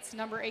just beats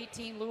number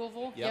 18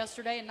 Louisville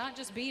yesterday, and not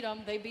just beat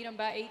them, they beat them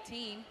by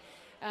 18.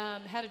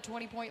 Had a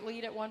 20-point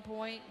lead at one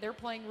point. They're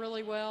playing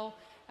really well.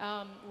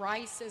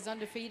 Rice is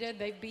undefeated.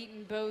 They've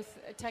beaten both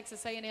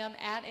Texas A&M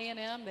at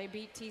A&M. They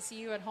beat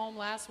TCU at home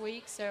last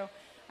week. So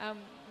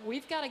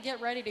we've got to get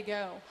ready to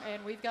go,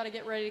 and we've got to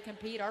get ready to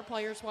compete. Our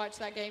players watched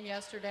that game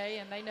yesterday,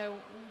 and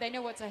they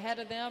know what's ahead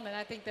of them. And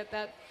I think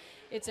that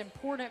it's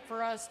important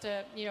for us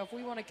to, if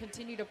we want to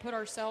continue to put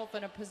ourselves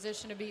in a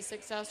position to be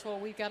successful,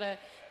 we've got to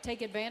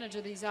take advantage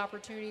of these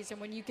opportunities. And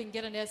when you can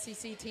get an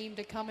SEC team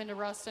to come into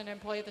Ruston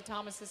and play at the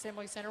Thomas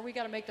Assembly Center, we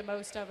got to make the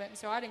most of it. And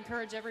so I'd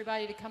encourage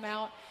everybody to come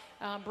out,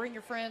 bring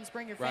your friends,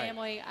 bring your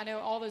family. Right. I know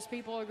all those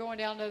people are going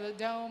down to the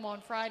Dome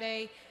on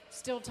Friday.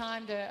 Still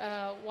time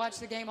to watch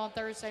the game on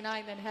Thursday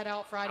night and then head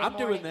out Friday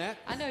morning. I'm doing that.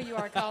 I know you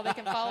are, Kyle. They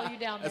can follow you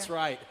down there. That's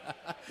right.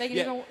 They can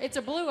even, it's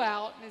a blue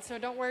out, and so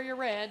don't wear your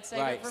red. Save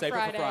it for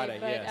Friday.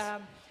 But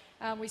yes.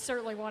 We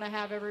certainly want to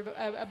have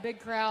a big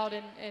crowd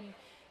and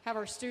have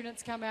our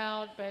students come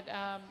out, but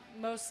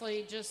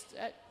mostly just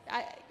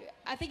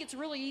I think it's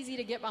really easy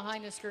to get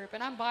behind this group.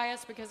 And I'm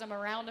biased because I'm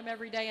around them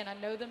every day and I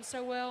know them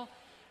so well.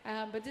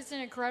 But this is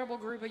an incredible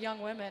group of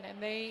young women, and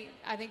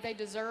I think they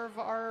deserve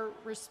our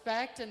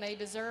respect, and they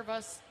deserve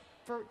us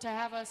to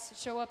have us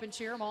show up and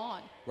cheer them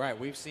on. Right.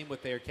 We've seen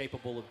what they are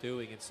capable of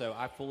doing, and so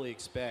I fully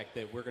expect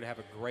that we're going to have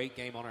a great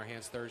game on our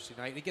hands Thursday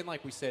night. And again,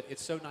 like we said,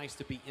 it's so nice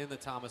to be in the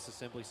Thomas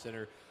Assembly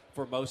Center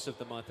for most of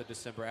the month of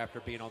December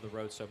after being on the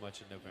road so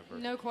much in November.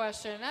 No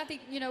question. And I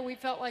think, we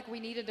felt like we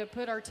needed to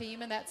put our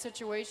team in that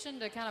situation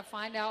to kind of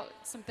find out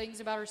some things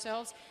about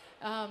ourselves.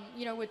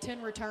 With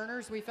 10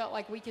 returners, we felt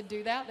like we could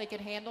do that. They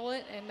could handle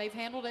it, and they've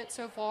handled it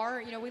so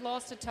far. We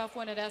lost a tough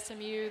one at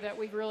SMU that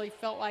we really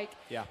felt like,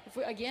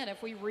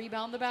 if we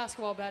rebound the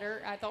basketball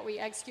better, I thought we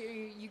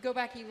execute. You go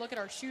back, you look at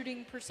our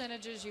shooting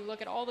percentages, you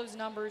look at all those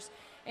numbers,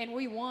 and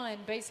we won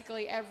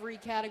basically every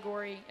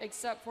category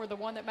except for the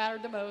one that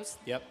mattered the most.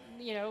 Yep.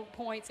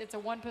 Points. It's a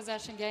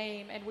one-possession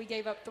game, and we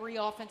gave up 3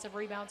 offensive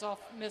rebounds off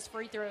missed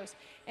free throws,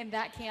 and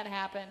that can't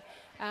happen.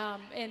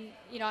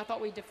 I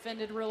thought we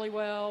defended really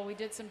well. We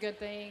did some good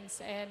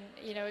things, and,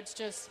 it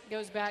just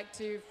goes back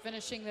to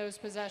finishing those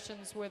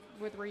possessions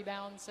with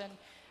rebounds. And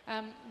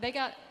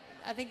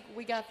I think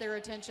we got their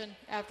attention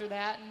after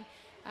that,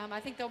 and I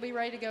think they'll be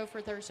ready to go for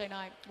Thursday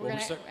night. We're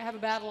going to have a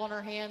battle on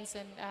our hands,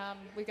 and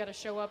we've got to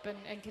show up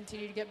and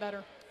continue to get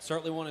better.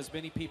 Certainly want as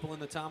many people in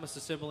the Thomas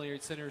Assembly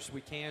Center as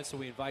we can, so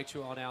we invite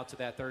you on out to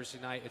that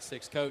Thursday night at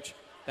 6. Coach,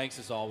 thanks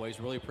as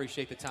always. Really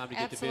appreciate the time to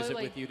get to visit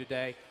with you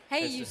today.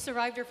 Hey, you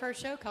survived your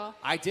first show, Kyle.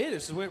 I did.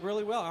 This went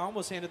really well. I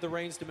almost handed the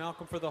reins to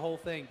Malcolm for the whole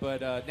thing,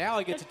 but now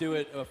I get to do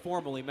it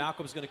formally.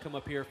 Malcolm's going to come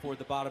up here for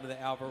the bottom of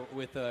the hour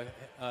with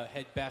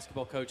head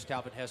basketball coach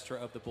Talvin Hester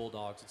of the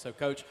Bulldogs. And so,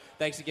 Coach,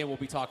 thanks again. We'll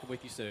be talking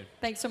with you soon.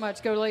 Thanks so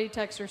much. Go Lady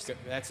Texters.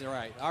 That's all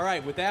right. All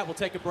right, with that, we'll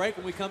take a break.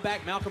 When we come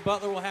back, Malcolm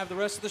Butler will have the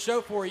rest of the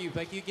show for you.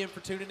 Thank you again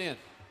for tuning in.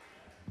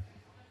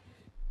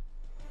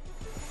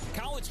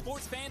 College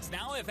sports fans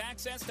now have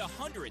access to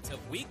hundreds of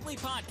weekly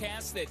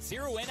podcasts that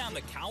zero in on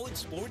the college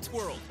sports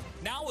world.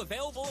 Now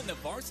available in the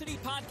Varsity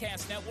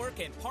Podcast Network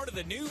and part of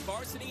the new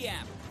Varsity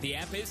app. The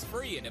app is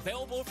free and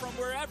available from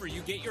wherever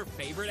you get your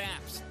favorite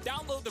apps.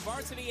 Download the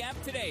Varsity app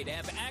today to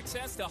have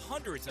access to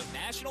hundreds of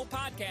national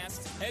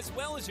podcasts as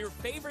well as your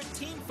favorite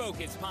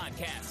team-focused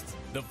podcasts.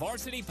 The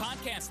Varsity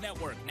Podcast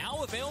Network,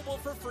 now available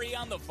for free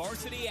on the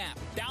Varsity app.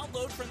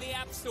 Download from the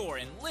App Store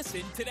and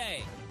listen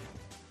today.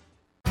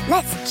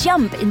 Let's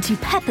jump into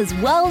Peppa's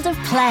world of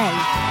play.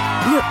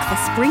 Look for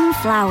spring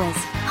flowers,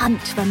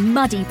 hunt for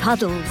muddy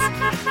puddles,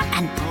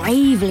 and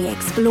bravely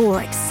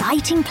explore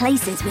exciting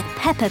places with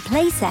Peppa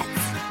playsets.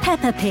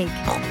 Peppa Pig,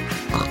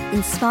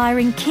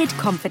 inspiring kid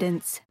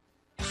confidence.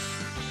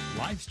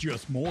 Life's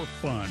just more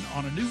fun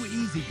on a new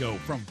E-Z-Go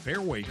from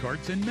Fairway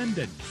Carts in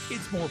Minden.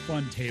 It's more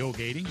fun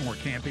tailgating or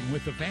camping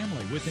with the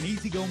family with an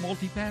E-Z-Go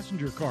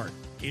multi-passenger cart.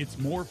 It's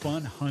more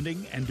fun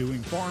hunting and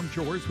doing farm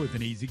chores with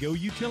an E-Z-Go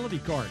utility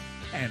cart.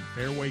 And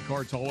Fairway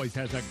Carts always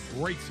has a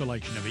great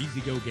selection of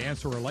E-Z-Go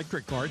gas or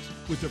electric carts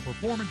with the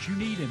performance you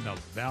need and the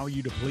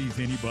value to please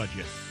any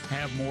budget.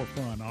 Have more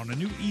fun on a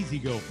new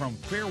E-Z-Go from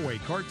Fairway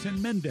Carts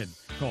in Minden.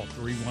 Call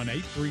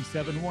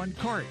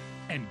 318-371-CART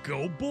and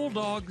go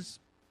Bulldogs!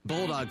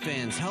 Bulldog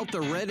fans, help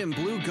the red and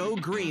blue go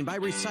green by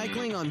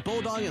recycling on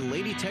Bulldog and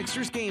Lady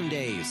Texters game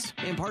days.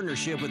 In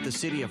partnership with the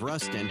City of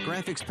Ruston,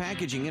 Graphics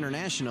Packaging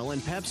International,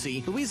 and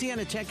Pepsi,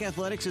 Louisiana Tech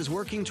Athletics is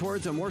working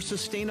towards a more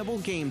sustainable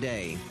game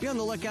day. Be on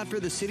the lookout for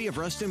the City of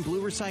Ruston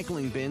blue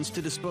recycling bins to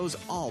dispose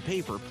all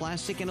paper,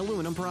 plastic, and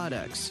aluminum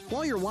products.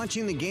 While you're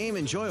watching the game,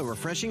 enjoy a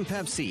refreshing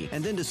Pepsi,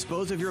 and then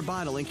dispose of your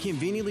bottle in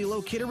conveniently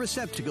located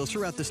receptacles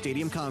throughout the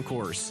stadium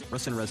concourse.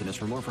 Ruston residents,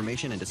 for more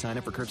information and to sign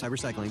up for curbside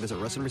recycling, visit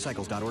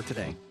rustonrecycles.org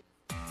today.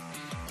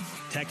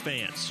 Tech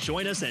fans,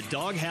 join us at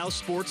Doghouse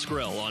Sports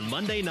Grill on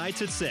Monday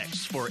nights at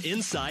 6 for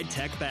Inside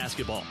Tech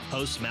Basketball.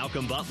 Hosts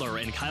Malcolm Butler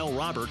and Kyle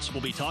Roberts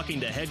will be talking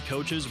to head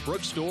coaches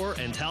Brooke Storr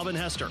and Talvin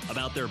Hester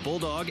about their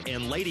Bulldog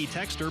and Lady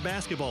Techster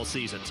basketball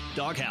seasons.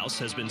 Doghouse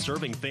has been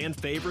serving fan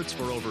favorites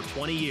for over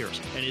 20 years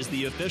and is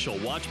the official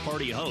watch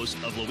party host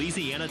of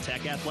Louisiana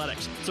Tech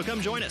Athletics. So come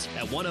join us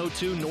at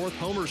 102 North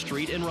Homer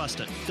Street in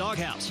Ruston.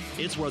 Doghouse,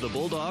 it's where the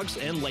Bulldogs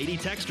and Lady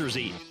Techsters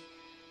eat.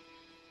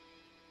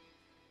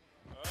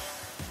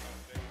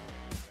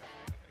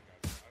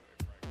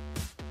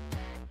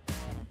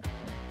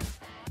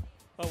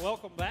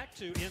 Welcome back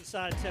to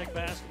Inside Tech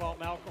Basketball.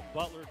 Malcolm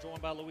Butler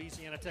joined by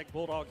Louisiana Tech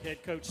Bulldog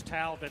head coach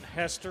Talvin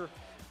Hester.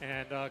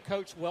 And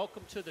Coach,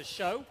 welcome to the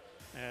show.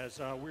 As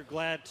we're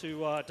glad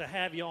to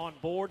have you on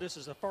board. This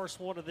is the first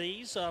one of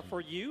these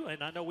for you.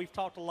 And I know we've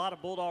talked a lot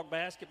of Bulldog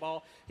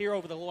basketball here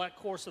over the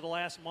course of the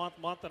last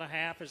month and a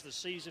half as the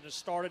season has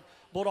started.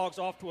 Bulldogs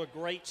off to a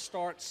great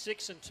start,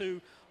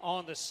 6-2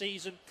 on the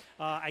season.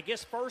 I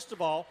guess first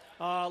of all,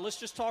 let's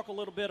just talk a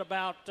little bit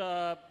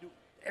about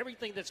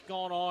everything that's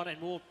gone on,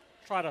 and we'll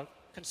try to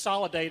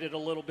consolidate it a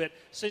little bit.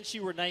 Since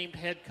you were named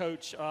head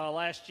coach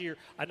last year,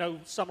 I know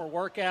summer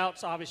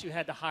workouts, obviously you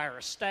had to hire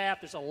a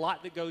staff. There's a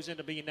lot that goes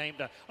into being named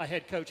a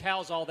head coach.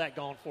 How's all that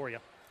gone for you?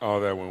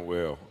 All that went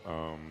well.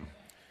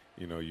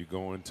 You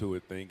go into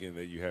it thinking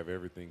that you have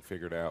everything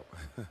figured out,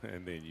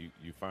 and then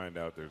you find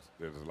out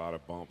there's a lot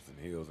of bumps and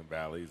hills and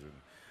valleys,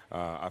 and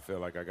I feel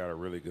like I got a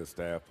really good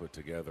staff put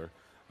together,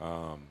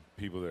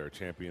 people that are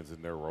champions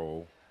in their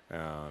role,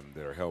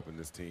 that are helping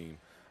this team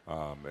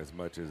as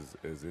much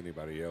as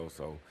anybody else.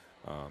 So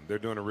they're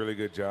doing a really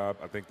good job.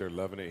 I think they're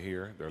loving it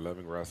here. They're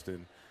loving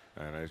Ruston,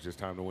 and it's just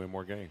time to win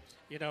more games.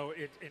 You know,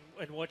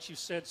 and what you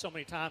said so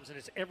many times, and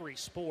it's every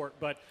sport,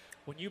 but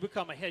when you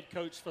become a head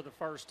coach for the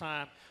first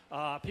time,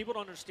 people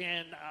don't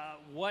understand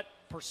what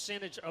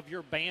percentage of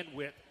your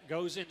bandwidth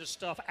goes into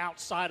stuff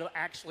outside of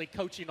actually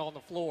coaching on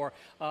the floor,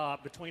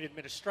 between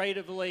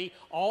administratively,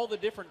 all the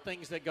different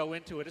things that go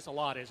into it. It's a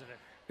lot, isn't it?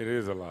 It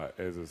is a lot.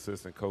 As an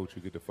assistant coach,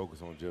 you get to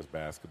focus on just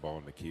basketball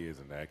and the kids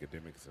and the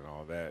academics and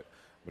all that.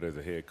 But as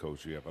a head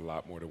coach, you have a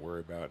lot more to worry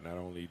about. Not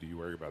only do you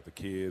worry about the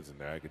kids and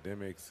the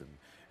academics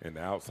and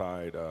the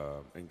outside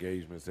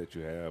engagements that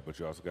you have, but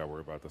you also got to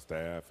worry about the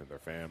staff and their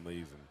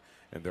families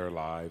and their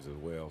lives as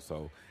well.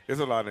 So there's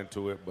a lot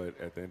into it, but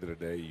at the end of the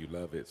day, you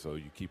love it, so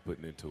you keep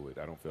putting into it.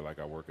 I don't feel like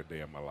I work a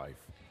day in my life.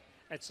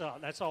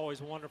 That's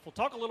always wonderful.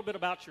 Talk a little bit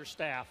about your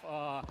staff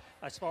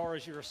as far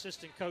as your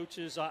assistant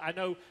coaches. I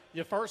know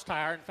your first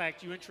hire, in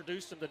fact, you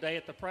introduced him today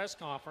at the press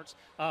conference,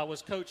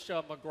 was Coach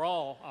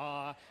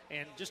McGraw.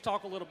 And just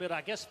talk a little bit,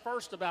 I guess,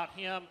 first about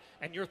him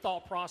and your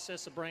thought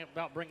process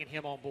about bringing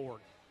him on board.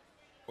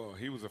 Well,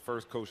 he was the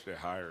first coach that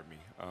hired me.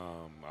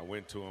 I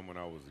went to him when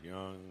I was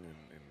young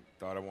and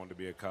thought I wanted to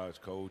be a college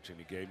coach, and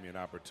he gave me an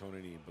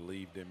opportunity and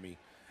believed in me.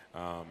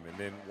 And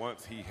then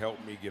once he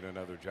helped me get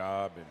another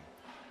job and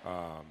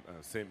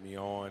sent me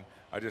on,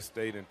 I just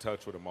stayed in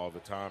touch with him all the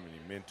time, and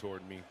he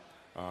mentored me.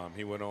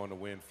 He went on to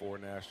win 4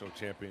 national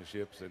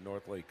championships at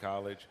Northlake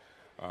College.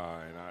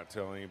 And I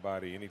tell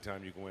anybody,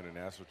 anytime you can win a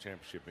national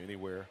championship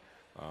anywhere,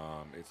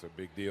 it's a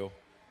big deal.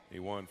 He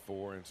won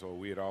 4, and so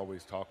we had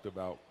always talked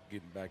about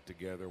getting back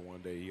together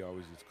one day. He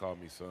always used to call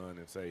me son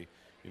and say,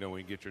 when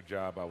you get your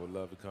job, I would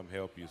love to come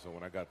help you. So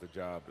when I got the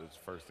job, it was the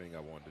first thing I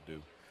wanted to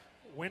do.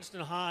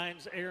 Winston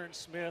Hines, Aaron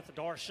Smith,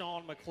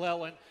 Darshawn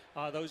McClellan,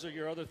 those are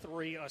your other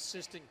 3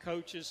 assistant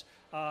coaches.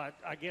 I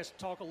guess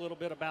talk a little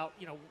bit about,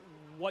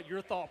 what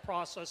your thought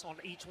process on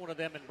each one of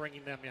them and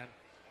bringing them in.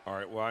 All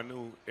right, well, I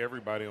knew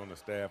everybody on the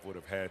staff would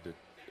have had to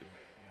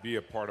be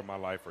a part of my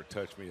life or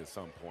touch me at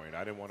some point.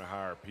 I didn't want to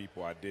hire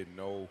people I didn't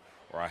know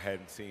or I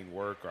hadn't seen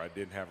work or I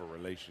didn't have a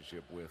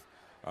relationship with,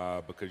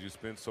 because you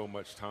spend so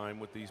much time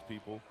with these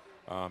people,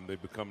 they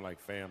become like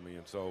family.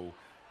 And so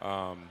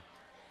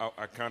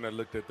I kind of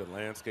looked at the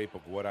landscape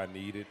of what I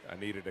needed. I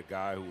needed a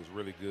guy who was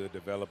really good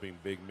developing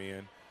big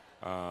men,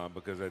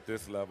 because at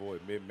this level,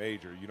 at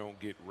mid-major, you don't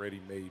get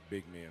ready-made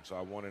big men. So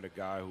I wanted a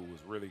guy who was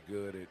really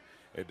good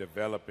at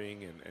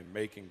developing and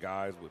making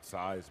guys with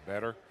size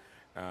better.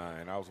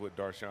 And I was with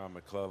Darshawn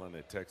McClellan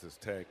at Texas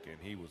Tech, and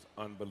he was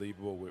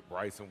unbelievable with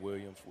Bryson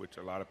Williams, which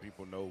a lot of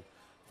people know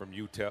from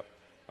UTEP.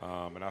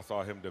 And I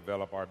saw him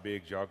develop our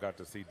bigs. Y'all got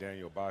to see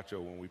Daniel Bacho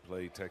when we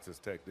played Texas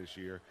Tech this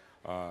year.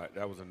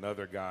 That was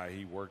another guy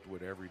he worked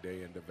with every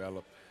day and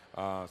developed.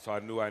 So I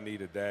knew I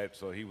needed that,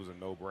 so he was a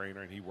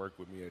no-brainer, and he worked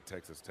with me at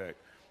Texas Tech.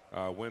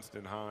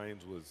 Winston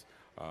Hines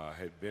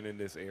had been in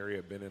this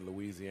area, been in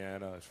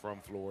Louisiana, is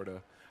from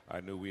Florida.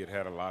 I knew we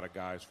had a lot of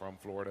guys from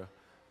Florida.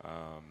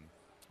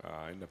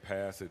 In the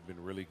past, had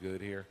been really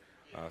good here.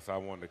 So I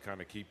wanted to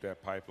kind of keep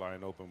that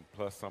pipeline open,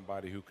 plus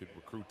somebody who could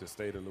recruit the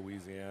state of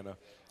Louisiana,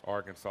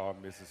 Arkansas,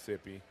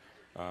 Mississippi.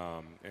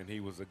 And he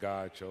was the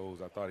guy I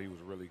chose. I thought he was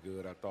really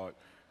good. I thought,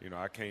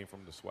 I came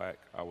from the SWAC.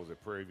 I was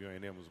at Prairie View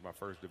A&M. It was my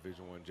first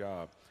Division I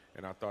job.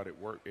 And I thought it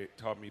worked. It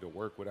taught me to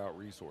work without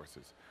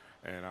resources.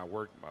 And I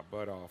worked my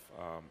butt off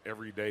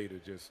every day to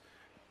just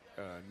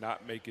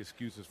not make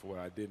excuses for what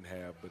I didn't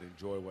have, but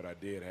enjoy what I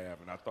did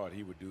have. And I thought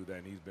he would do that,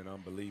 and he's been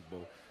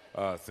unbelievable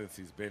since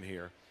he's been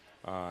here.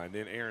 And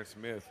then Aaron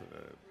Smith,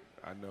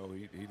 I know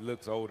he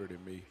looks older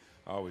than me.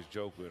 I always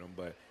joke with him,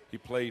 but he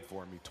played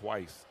for me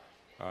twice.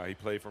 He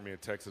played for me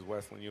at Texas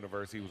Wesleyan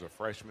University. He was a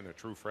freshman, a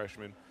true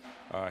freshman.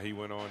 He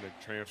went on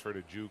to transfer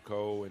to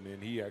JUCO, and then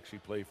he actually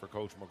played for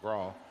Coach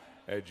McGraw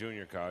at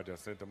junior college. I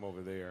sent him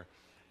over there,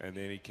 and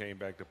then he came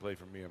back to play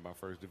for me at my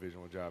first Division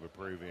I job at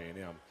Prairie View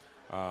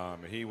A&M.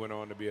 He went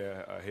on to be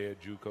a head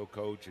JUCO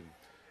coach, and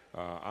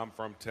I'm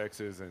from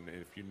Texas, and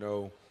if you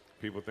know,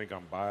 people think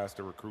I'm biased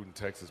to recruiting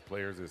Texas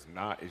players. It's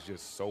not. It's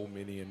just so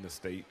many in the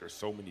state. There's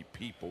so many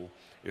people.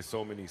 It's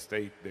so many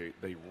states.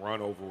 They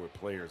run over with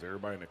players.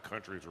 Everybody in the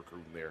country is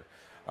recruiting there.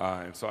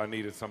 And so I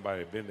needed somebody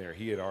that had been there.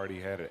 He had already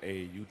had an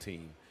AAU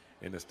team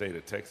in the state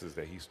of Texas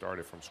that he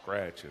started from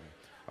scratch, and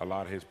a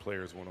lot of his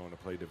players went on to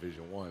play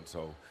Division I.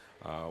 So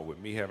with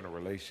me having a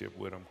relationship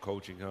with him,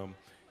 coaching him,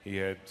 he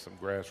had some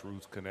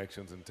grassroots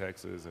connections in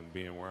Texas and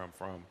being where I'm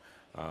from.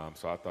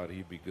 So I thought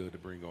he'd be good to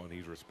bring on.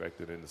 He's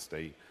respected in the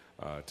state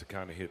to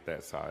kind of hit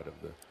that side of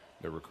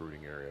the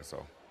recruiting area.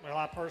 So. Well,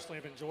 I personally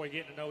have enjoyed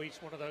getting to know each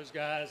one of those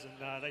guys,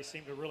 and they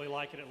seem to really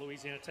like it at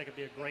Louisiana Tech. It'd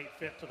be a great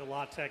fit to the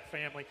La Tech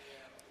family.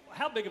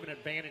 How big of an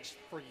advantage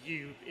for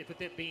you, with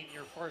it being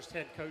your first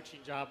head coaching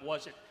job,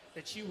 was it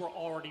that you were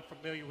already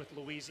familiar with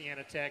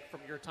Louisiana Tech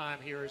from your time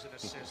here as an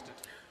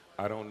assistant?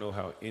 I don't know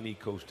how any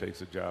coach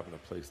takes a job in a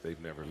place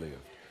they've never lived.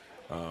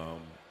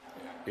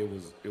 It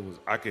was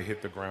I could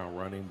hit the ground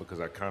running because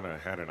I kind of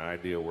had an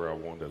idea where I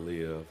wanted to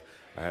live.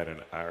 I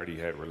already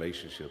had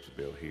relationships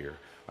built here.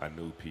 I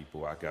knew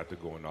people. I got to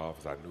go in the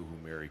office. I knew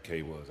who Mary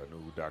Kay was. I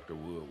knew who Dr.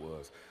 Wood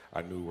was.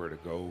 I knew where to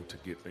go to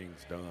get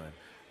things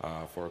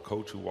done. For a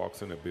coach who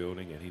walks in a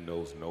building and he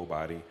knows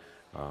nobody,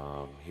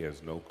 he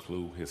has no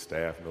clue. His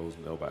staff knows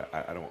nobody.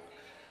 I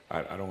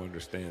don't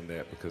understand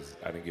that because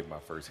I didn't get my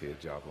first head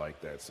job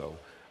like that. So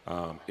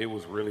it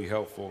was really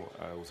helpful.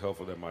 It was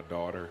helpful that my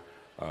daughter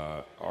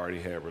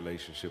already had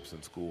relationships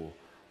in school.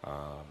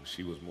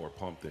 She was more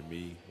pumped than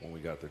me when we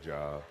got the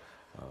job.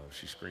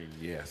 She screamed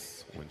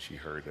yes when she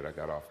heard that I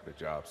got offered the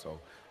job. So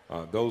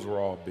those were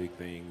all big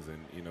things.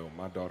 And, you know,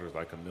 my daughter's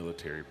like a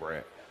military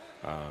brat.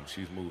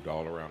 She's moved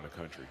all around the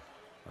country.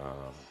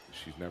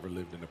 She's never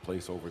lived in a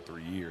place over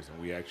 3 years,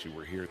 and we actually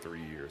were here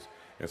 3 years.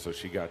 And so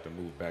she got to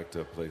move back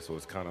to a place. So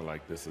it's kind of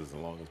like this is the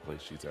longest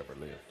place she's ever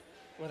lived.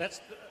 Well,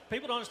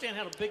 people don't understand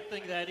how big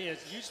thing that is.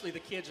 Usually the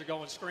kids are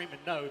going screaming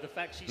no. The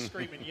fact she's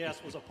screaming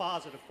yes was a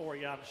positive for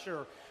you, I'm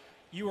sure.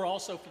 You were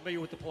also familiar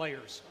with the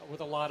players,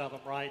 with a lot of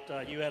them, right?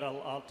 You had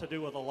to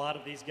do with a lot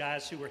of these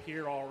guys who were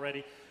here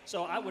already.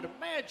 So I would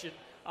imagine,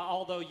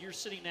 although you're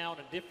sitting now in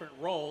a different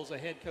role as a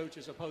head coach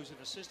as opposed to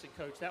an assistant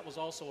coach, that was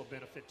also a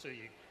benefit to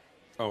you.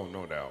 Oh,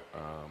 no doubt.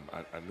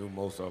 I knew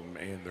most of them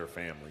and their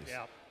families.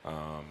 Yeah.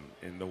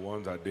 And the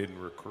ones I didn't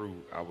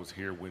recruit, I was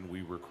here when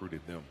we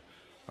recruited them.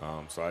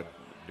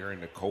 During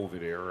the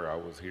COVID era, I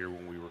was here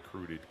when we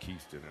recruited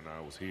Keaston, and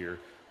I was here.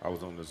 I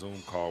was on the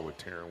Zoom call with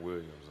Taryn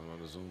Williams and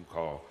on the Zoom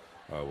call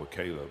with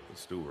Caleb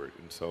Stewart.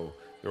 And so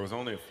there was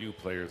only a few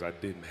players I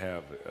didn't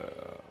have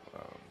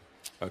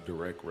a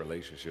direct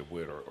relationship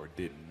with or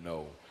didn't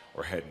know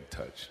or hadn't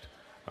touched.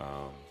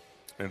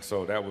 And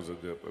so that was a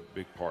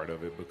big part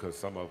of it because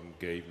some of them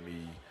gave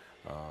me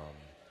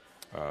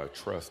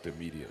trust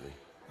immediately.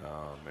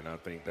 And I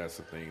think that's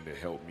the thing that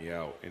helped me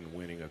out in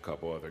winning a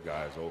couple other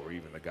guys over,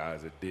 even the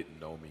guys that didn't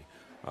know me.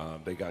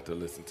 They got to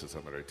listen to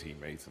some of their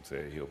teammates and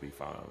say, he'll be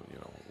fine. You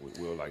know,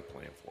 we'll like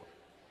playing for him.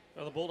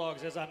 Well, the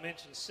Bulldogs, as I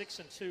mentioned,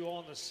 6-2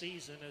 on the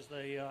season as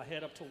they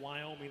head up to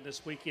Wyoming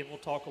this weekend. We'll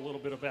talk a little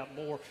bit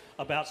more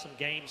about some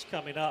games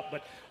coming up.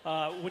 But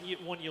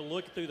when you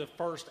look through the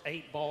first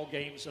 8 ball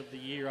games of the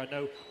year, I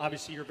know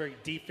obviously you're a very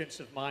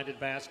defensive-minded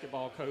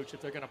basketball coach.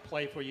 If they're going to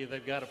play for you,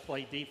 they've got to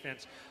play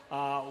defense.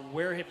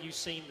 Where have you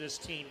seen this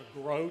team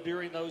grow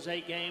during those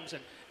 8 games,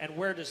 and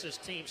where does this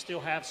team still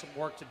have some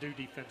work to do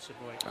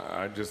defensively?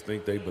 I just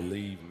think they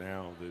believe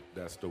now that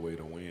that's the way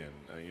to win.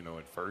 You know,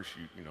 at first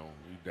you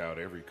doubt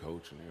every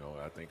coach, and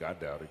I think I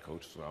doubted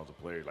coaches when I was a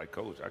player. Like,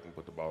 coach, I can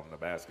put the ball in the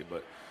basket,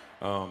 but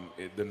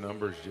the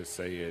numbers just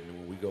say it. And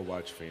when we go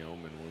watch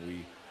film, and when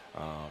we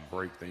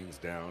break things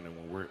down, and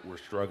when we're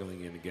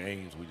struggling in the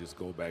games, we just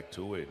go back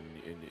to it,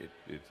 and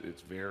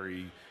it's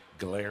very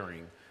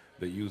glaring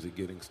that usually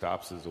getting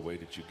stops is the way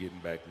that you're getting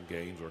back in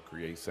games or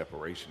create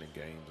separation in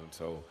games. And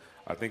so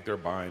I think they're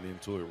buying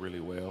into it really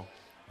well.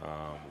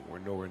 We're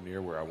nowhere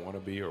near where I want to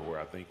be or where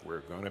I think we're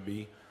going to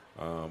be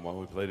when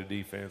we play the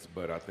defense,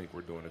 but I think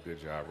we're doing a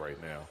good job right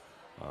now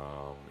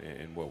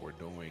in what we're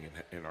doing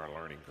in our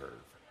learning curve.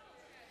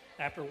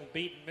 After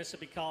beating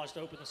Mississippi College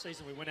to open the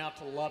season, we went out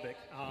to Lubbock,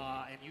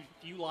 and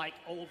you like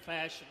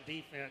old-fashioned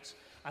defense.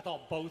 I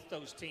thought both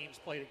those teams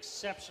played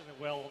exceptionally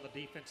well on the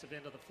defensive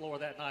end of the floor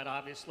that night,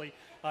 obviously.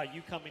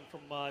 You coming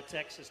from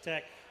Texas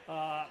Tech.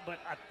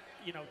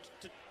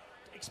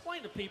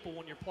 explain to people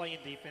when you're playing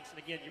defense,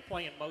 and again, you're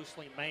playing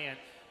mostly man.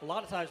 A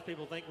lot of times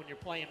people think when you're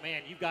playing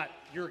man, you've got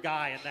your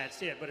guy and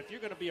that's it. But if you're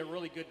going to be a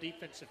really good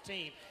defensive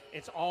team,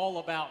 it's all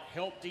about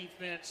help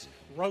defense,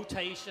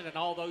 rotation, and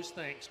all those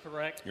things,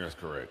 correct? Yes,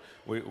 correct.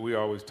 We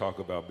always talk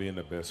about being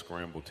the best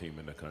scramble team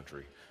in the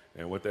country.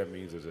 And what that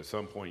means is at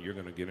some point you're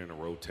going to get in a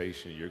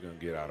rotation, you're going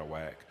to get out of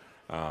whack.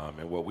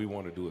 And what we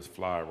want to do is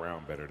fly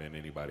around better than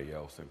anybody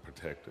else and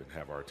protect and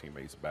have our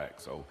teammates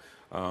back. So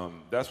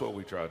that's what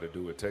we tried to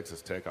do. At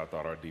Texas Tech, I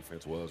thought our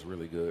defense was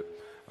really good.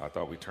 I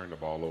thought we turned the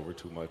ball over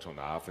too much on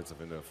the offensive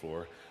end of the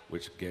floor,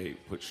 which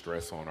put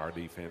stress on our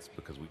defense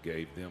because we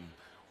gave them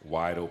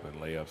wide open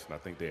layups. And I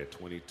think they had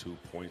 22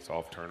 points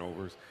off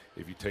turnovers.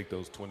 If you take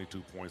those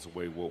 22 points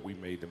away, what we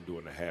made them do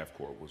in the half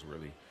court was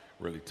really,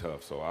 really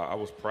tough. So I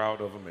was proud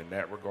of them in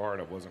that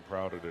regard. I wasn't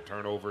proud of the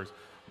turnovers,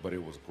 but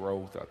it was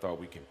growth. I thought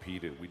we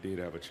competed. We did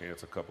have a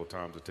chance a couple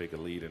times to take a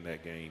lead in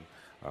that game,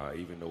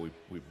 even though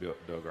we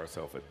dug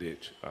ourselves a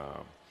ditch.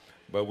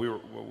 But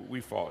we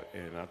fought,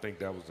 and I think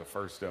that was the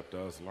first step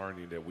to us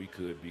learning that we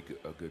could be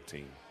a good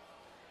team.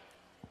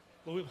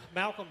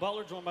 Malcolm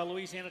Butler, joined by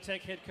Louisiana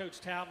Tech head coach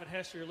Talvin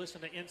Hester. You're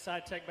listening to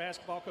Inside Tech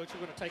Basketball. Coach,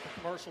 we're going to take a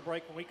commercial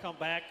break. When we come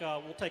back,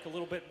 we'll take a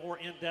little bit more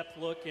in-depth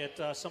look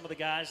at some of the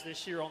guys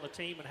this year on the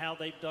team and how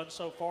they've done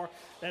so far.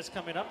 That's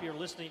coming up. You're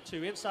listening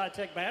to Inside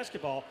Tech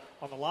Basketball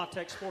on the La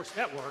Tech Sports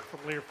Network from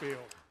Learfield.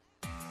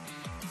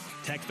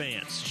 Tech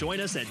fans, join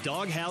us at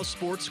Doghouse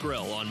Sports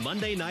Grill on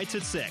Monday nights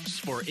at 6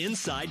 for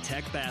Inside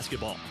Tech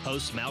Basketball.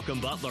 Hosts Malcolm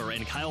Butler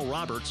and Kyle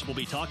Roberts will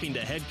be talking to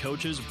head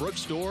coaches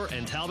Brooks Storr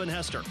and Talvin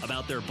Hester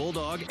about their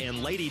Bulldog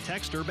and Lady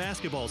Techster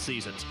basketball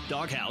seasons.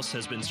 Doghouse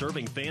has been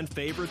serving fan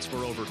favorites for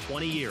over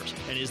 20 years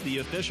and is the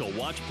official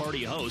watch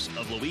party host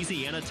of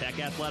Louisiana Tech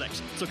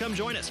Athletics. So come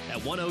join us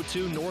at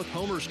 102 North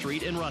Homer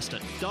Street in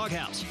Ruston.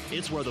 Doghouse,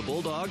 it's where the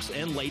Bulldogs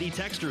and Lady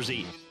Techsters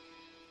eat.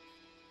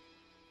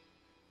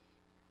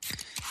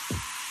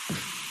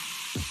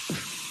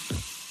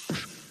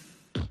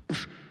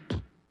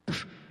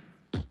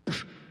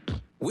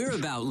 We're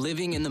about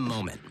living in the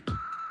moment.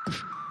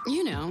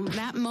 You know,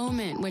 that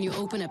moment when you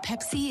open a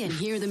Pepsi and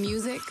hear the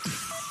music.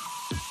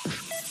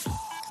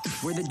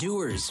 We're the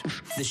doers,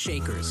 the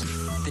shakers,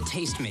 the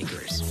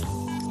tastemakers.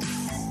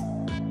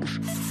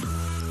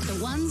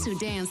 The ones who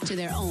dance to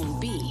their own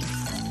beat.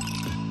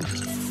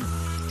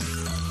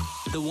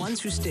 The ones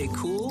who stay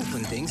cool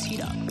when things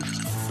heat up.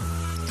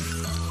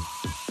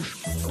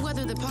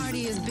 Whether the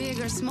party is big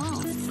or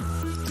small.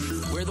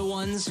 We're the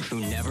ones who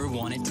never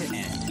want it to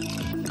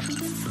end.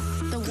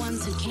 The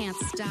ones who can't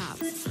stop.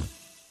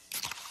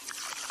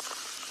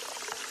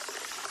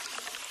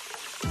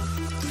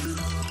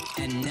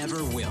 And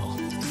never will.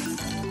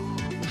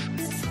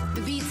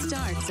 The beat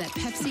starts at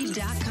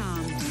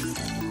Pepsi.com.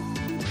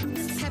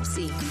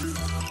 Pepsi.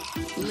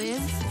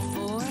 Live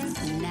for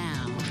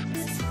now.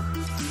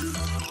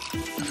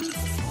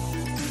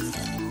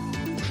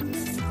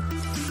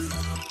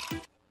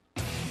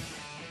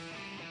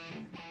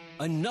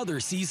 Another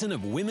season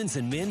of women's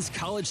and men's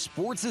college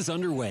sports is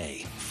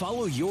underway.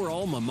 Follow your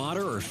alma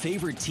mater or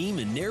favorite team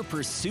in their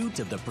pursuit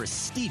of the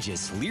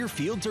prestigious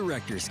Learfield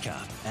Directors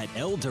Cup at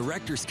L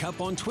Directors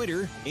Cup on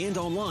Twitter and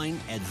online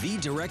at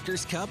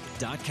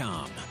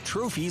thedirectorscup.com.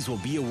 Trophies will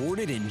be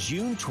awarded in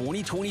June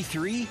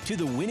 2023 to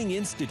the winning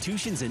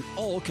institutions in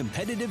all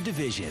competitive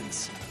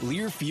divisions.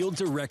 Learfield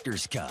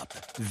Directors Cup,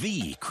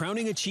 the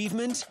crowning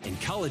achievement in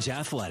college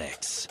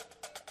athletics.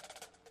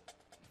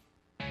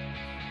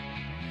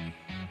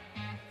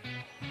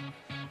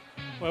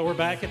 Well, we're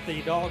back at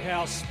the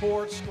Doghouse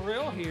Sports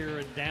Grill here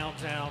in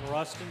downtown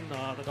Ruston.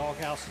 The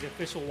Doghouse is the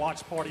official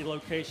watch party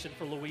location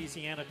for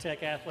Louisiana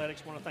Tech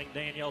Athletics. I want to thank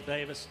Danielle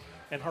Davis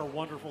and her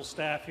wonderful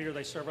staff here.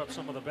 They serve up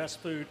some of the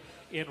best food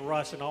in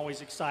Ruston.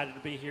 Always excited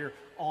to be here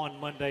on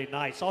Monday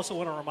nights. Also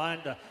want to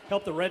remind to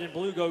help the red and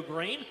blue go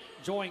green.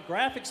 Join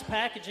Graphics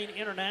Packaging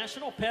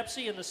International,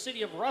 Pepsi, in the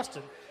city of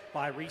Ruston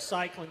by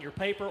recycling your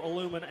paper,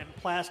 aluminum, and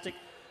plastic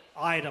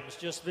items.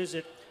 Just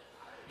visit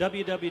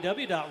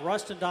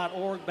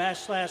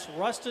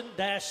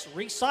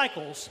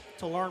www.ruston.org/Ruston-recycles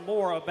to learn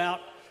more about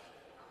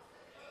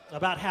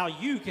how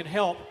you can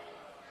help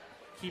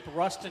keep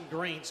Ruston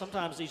green.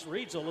 Sometimes these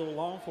reads are a little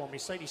long for me.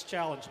 Sadie's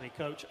challenged me,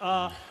 Coach.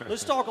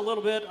 Let's talk a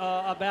little bit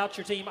about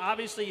your team.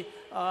 Obviously,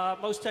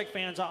 most Tech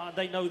fans,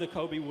 they know the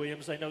Kobe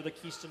Williams. They know the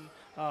Keaston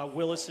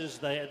Willises.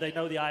 They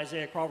know the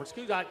Isaiah Crawfords.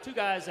 Two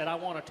guys that I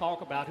want to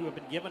talk about who have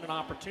been given an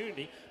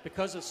opportunity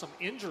because of some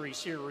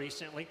injuries here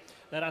recently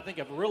that I think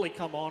have really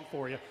come on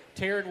for you.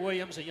 Taryn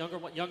Williams, a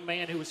young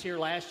man who was here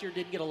last year,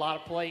 didn't get a lot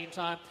of playing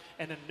time,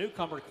 and then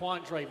newcomer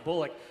Quandre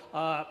Bullock.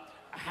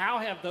 How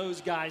have those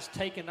guys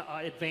taken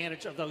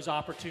advantage of those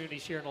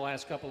opportunities here in the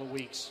last couple of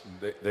weeks?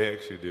 They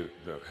actually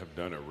have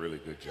done a really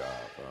good job.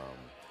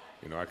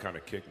 I kind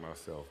of kicked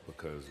myself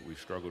because we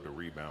struggled to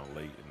rebound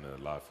late in the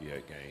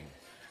Lafayette game,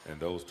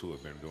 and those two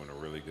have been doing a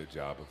really good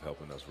job of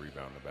helping us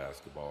rebound the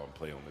basketball and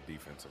play on the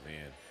defensive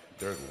end.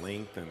 Their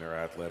length and their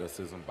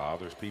athleticism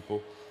bothers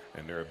people,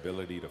 and their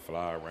ability to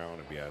fly around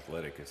and be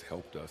athletic has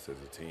helped us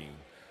as a team.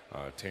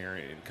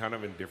 Taryn, and kind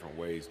of in different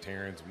ways.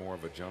 Taryn's more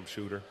of a jump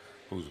shooter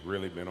who's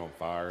really been on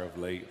fire of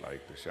late.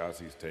 Like the shots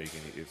he's taking,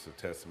 it's a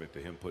testament to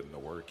him putting the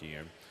work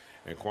in.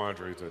 And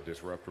Quandre's a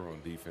disruptor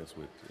on defense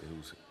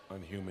who's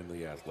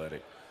unhumanly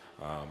athletic,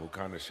 who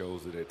kind of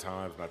shows it at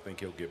times. And I think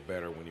he'll get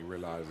better when he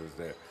realizes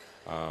that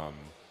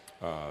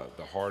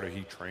the harder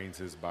he trains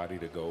his body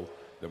to go,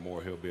 the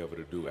more he'll be able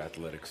to do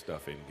athletic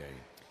stuff in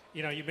game.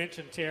 You know, you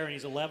mentioned Terry.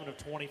 He's 11 of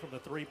 20 from the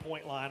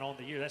three-point line on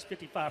the year. That's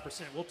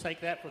 55%. We'll take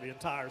that for the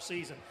entire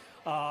season.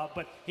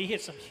 But he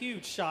hit some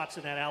huge shots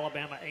in that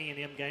Alabama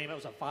A&M game. It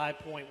was a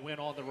 5-point win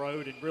on the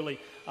road. And really,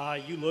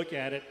 you look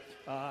at it,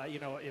 you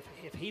know,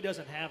 if he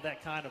doesn't have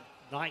that kind of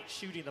night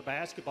shooting the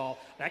basketball,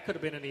 that could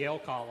have been in the L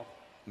column.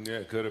 Yeah,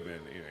 it could have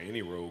been. You know,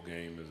 any road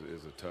game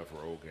is a tough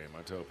road game.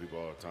 I tell people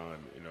all the time,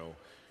 you know,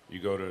 you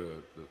go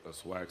to a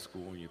SWAC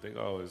school and you think,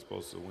 oh, it's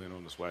supposed to win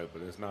on the SWAC,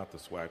 but it's not the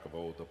SWAC of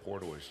old. The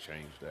portal has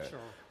changed that.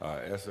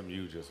 Sure.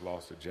 SMU just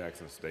lost to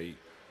Jackson State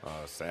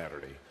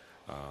Saturday,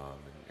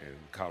 and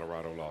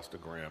Colorado lost to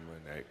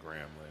Grambling at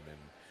Grambling,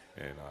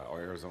 and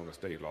Arizona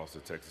State lost to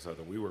Texas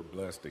Southern. We were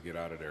blessed to get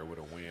out of there with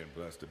a win,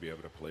 blessed to be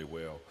able to play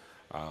well.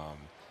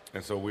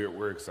 And so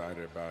we're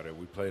excited about it.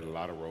 We played a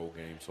lot of road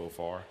games so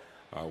far,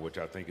 which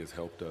I think has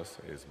helped us.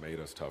 It's made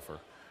us tougher.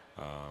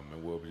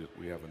 And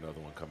we have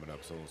another one coming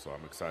up soon, so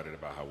I'm excited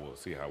about how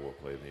we'll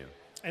play then.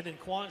 And then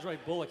Quandre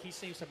Bullock, he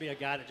seems to be a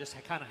guy that just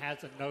kind of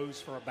has a nose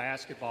for a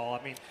basketball.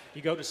 I mean,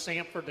 you go to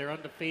Samford, they're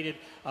undefeated.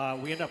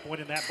 We end up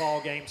winning that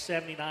ball game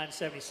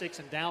 79-76,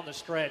 and down the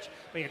stretch,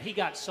 man, he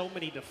got so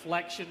many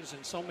deflections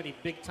and so many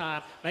big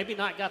time, maybe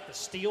not got the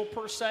steal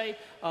per se,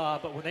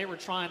 but when they were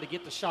trying to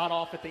get the shot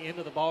off at the end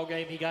of the ball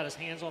game, he got his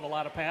hands on a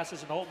lot of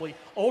passes and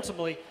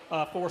ultimately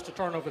forced a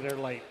turnover there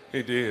late.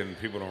 He did, and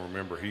people don't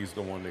remember, he's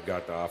the one that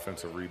got the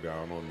offensive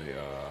rebound on the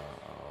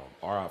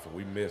our offense.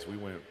 We missed. We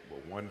went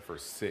 1 for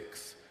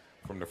 6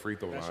 from the free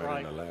throw line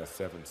in the last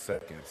 7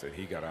 seconds, and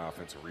he got an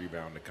offensive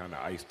rebound to kind of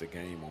ice the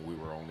game when we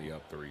were only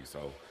up 3.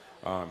 So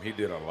he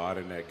did a lot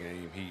in that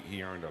game.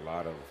 He earned a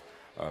lot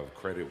of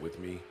credit with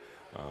me.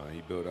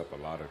 He built up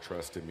a lot of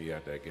trust in me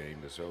at that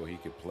game to show he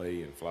could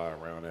play and fly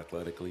around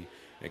athletically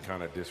and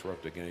kind of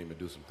disrupt the game and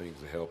do some things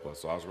to help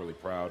us. So I was really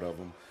proud of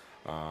him.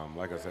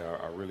 Like I said,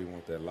 I really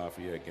want that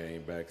Lafayette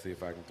game back, see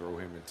if I can throw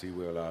him and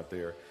T-Will out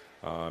there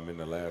in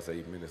the last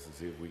 8 minutes and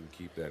see if we can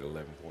keep that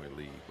 11-point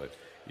lead. But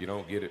you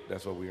don't get it.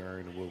 That's what we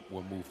earn, and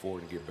we'll move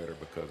forward and get better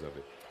because of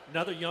it.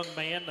 Another young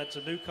man that's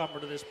a newcomer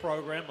to this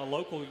program, a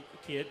local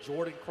kid,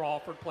 Jordan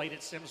Crawford, played at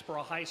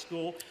Simsboro High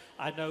School.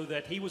 I know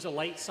that he was a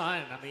late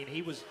sign. I mean,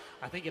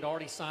 I think he'd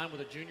already signed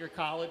with a junior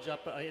college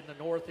up in the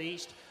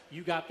Northeast.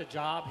 You got the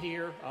job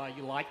here.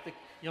 You like the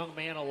young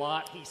man a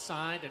lot. He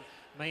signed, and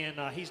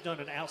man, he's done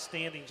an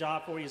outstanding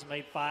job for you. He's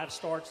made 5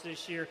 starts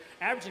this year,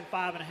 averaging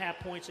 5.5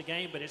 points a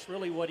game, but it's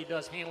really what he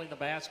does handling the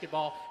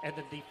basketball and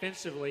then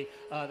defensively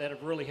that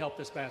have really helped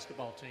this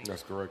basketball team.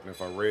 That's correct. And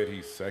if I read,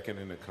 he's second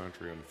in the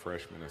country on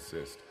freshman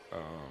assist.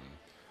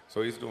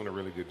 So he's doing a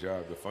really good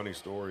job. The funny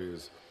story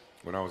is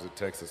when I was at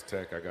Texas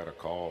Tech, I got a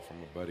call from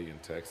a buddy in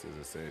Texas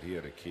that said he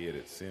had a kid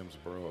at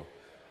Simsboro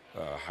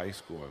High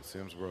School in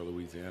Simsboro,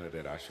 Louisiana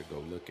that I should go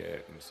look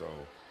at. And so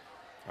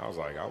I was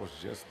like, I was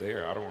just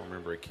there. I don't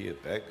remember a kid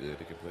that good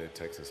that could play at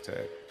Texas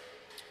Tech.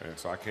 And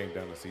so I came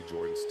down to see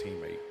Jordan's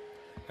teammate.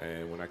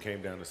 And when I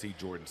came down to see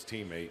Jordan's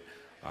teammate,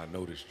 I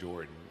noticed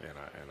Jordan, and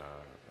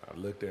I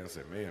looked at it and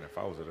said, man, if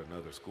I was at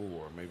another school,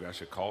 or maybe I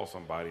should call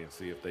somebody and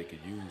see if they could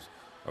use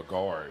a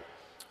guard.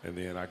 And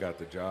then I got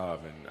the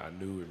job, and I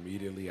knew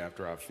immediately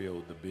after I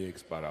filled the big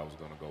spot, I was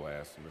going to go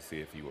ask him to see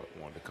if he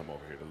wanted to come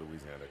over here to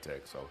Louisiana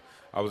Tech. So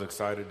I was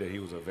excited that he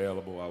was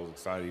available. I was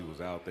excited he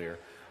was out there.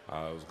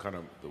 It was kind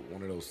of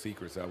one of those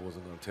secrets I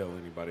wasn't going to tell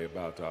anybody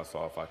about till I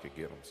saw if I could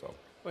get him. So.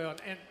 Well,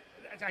 and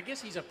I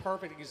guess he's a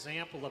perfect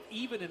example of,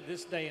 even in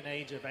this day and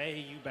age of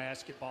AAU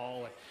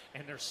basketball,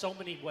 and there's so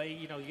many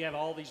ways, you know, you have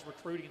all these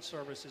recruiting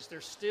services,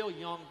 there's still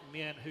young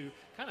men who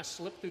kind of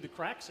slip through the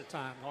cracks at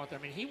times, aren't there?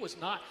 I mean, he was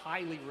not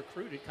highly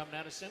recruited coming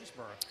out of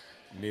Simsboro.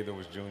 Neither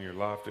was Junior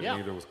Lofton,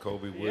 neither was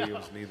Kobe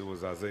Williams, neither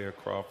was Isaiah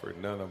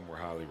Crawford. None of them were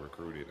highly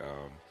recruited.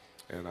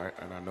 And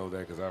I know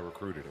that because I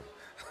recruited them.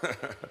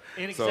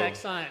 Inexact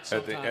science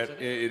sometimes.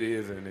 It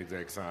is an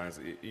exact science.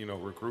 You know,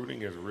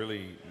 recruiting is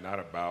really not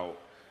about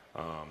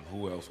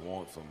who else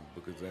wants them,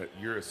 because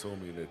you're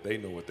assuming that they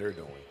know what they're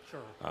doing. Sure.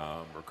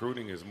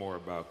 Recruiting is more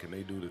about, can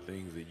they do the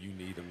things that you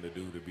need them to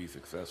do to be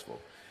successful?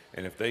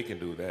 And if they can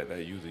do that,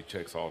 that usually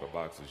checks all the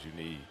boxes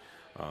you need.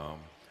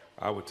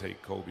 I would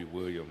take Kobe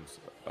Williams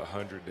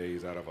 100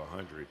 days out of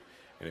 100,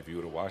 and if you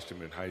would have watched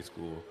him in high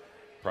school,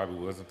 probably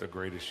wasn't the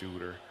greatest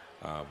shooter.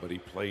 But he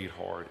played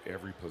hard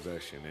every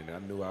possession, and I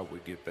knew I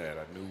would get that.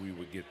 I knew we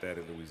would get that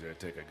in Louisiana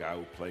Tech, a guy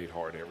who played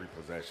hard every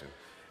possession.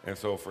 And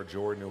so for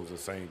Jordan, it was the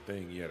same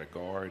thing. He had a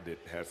guard that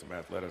had some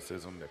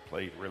athleticism, that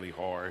played really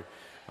hard,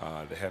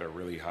 that had a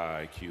really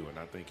high IQ, and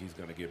I think he's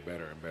going to get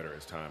better and better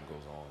as time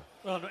goes on.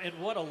 Well, and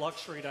what a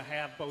luxury to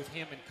have both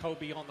him and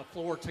Kobe on the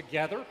floor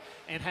together,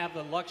 and have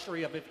the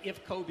luxury of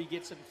if Kobe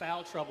gets in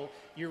foul trouble,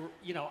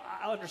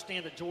 I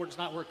understand that Jordan's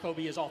not where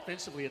Kobe is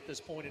offensively at this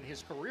point in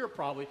his career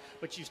probably,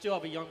 but you still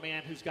have a young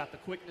man who's got the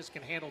quickness,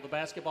 can handle the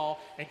basketball,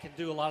 and can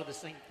do a lot of the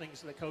same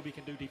things that Kobe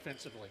can do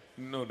defensively.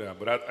 No doubt,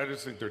 but I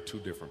just think they're two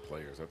different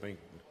players. I think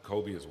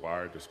Kobe is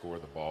wired to score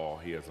the ball.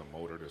 He has a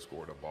motor to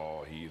score the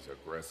ball. He's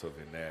aggressive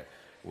in that,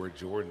 where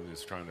Jordan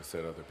is trying to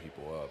set other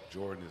people up.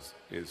 Jordan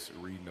is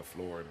reading the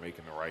floor and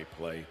making the right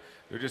play.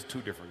 They're just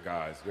two different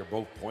guys. They're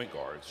both point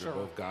guards. They're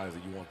both guys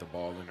that you want the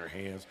ball in their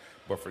hands,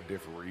 but for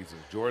different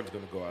reasons. Jordan's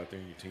going to go out there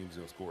and your team's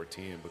going to score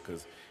 10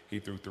 because he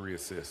threw 3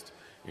 assists,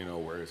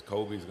 whereas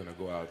Kobe's going to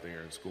go out there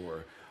and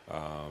score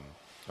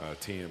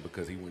 10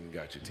 because he went and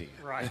got you 10.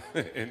 Right.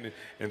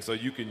 and so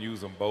you can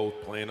use them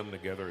both. Playing them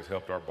together has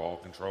helped our ball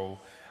control.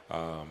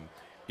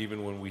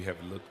 Even when we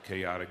have looked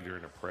chaotic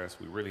during the press,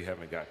 we really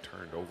haven't got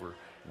turned over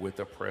with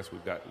the press.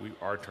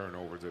 Our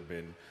turnovers have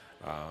been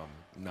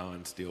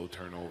non-steal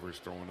turnovers,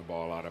 throwing the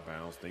ball out of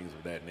bounds, things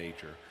of that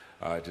nature,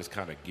 just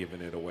kind of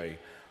giving it away.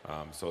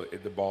 So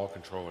the ball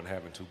control and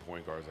having 2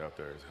 point guards out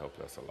there has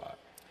helped us a lot.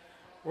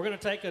 We're going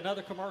to take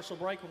another commercial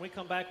break. When we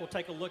come back, we'll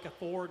take a look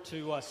forward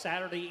to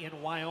Saturday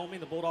in Wyoming.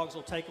 The Bulldogs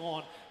will take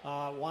on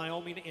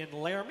Wyoming in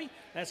Laramie.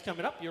 That's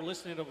coming up. You're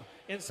listening to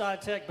Inside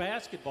Tech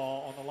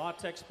Basketball on the La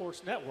Tech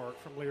Sports Network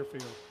from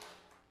Learfield.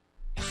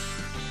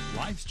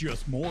 Life's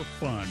just more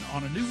fun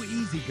on a new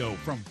E-Z-Go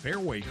from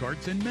Fairway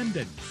Carts in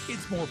Minden.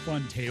 It's more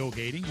fun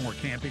tailgating or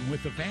camping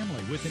with the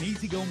family with an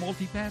E-Z-Go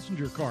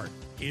multi-passenger cart.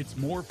 It's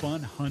more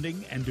fun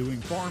hunting and doing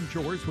farm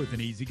chores with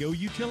an E-Z-Go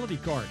utility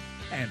cart.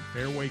 And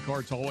Fairway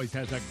Carts always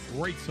has a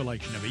great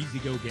selection of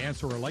E-Z-Go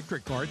gas or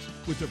electric carts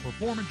with the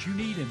performance you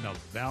need and the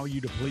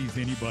value to please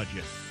any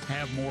budget.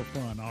 Have more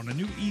fun on a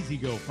new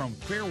E-Z-Go from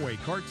Fairway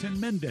Carts in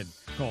Minden.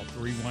 Call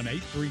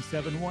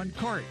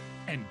 318-371-CART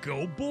and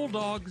go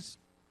Bulldogs!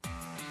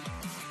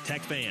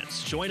 Tech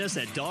fans, join us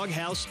at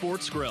Doghouse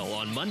Sports Grill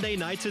on Monday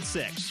nights at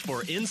 6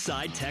 for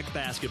Inside Tech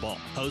Basketball.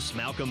 Hosts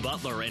Malcolm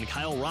Butler and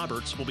Kyle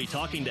Roberts will be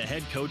talking to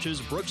head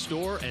coaches Brooke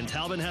Storr and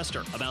Talvin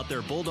Hester about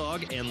their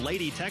Bulldog and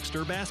Lady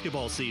Techster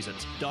basketball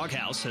seasons.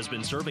 Doghouse has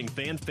been serving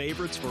fan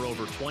favorites for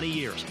over 20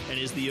 years and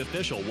is the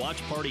official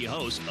watch party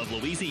host of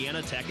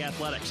Louisiana Tech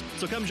Athletics.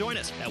 So come join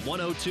us at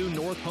 102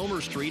 North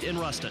Homer Street in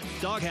Ruston.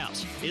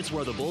 Doghouse, it's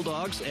where the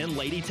Bulldogs and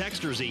Lady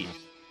Techsters eat.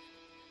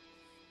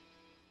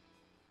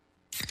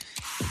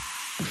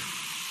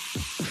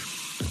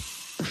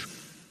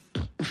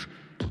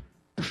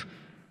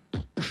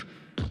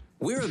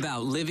 We're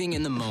about living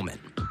in the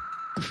moment.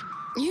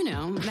 You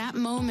know, that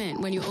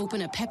moment when you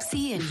open a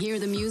Pepsi and hear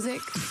the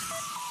music.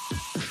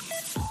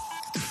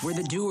 We're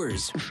the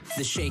doers,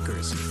 the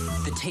shakers,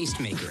 the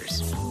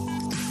tastemakers.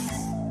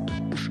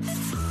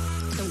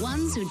 The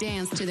ones who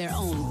dance to their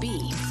own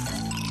beat.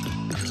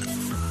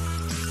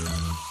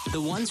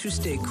 The ones who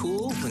stay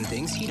cool when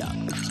things heat up.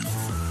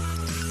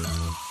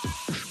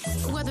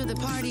 Whether the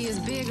party is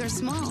big or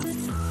small.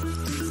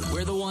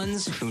 We're the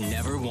ones who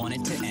never want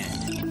it to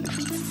end.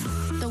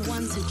 The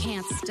ones who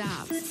can't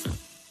stop.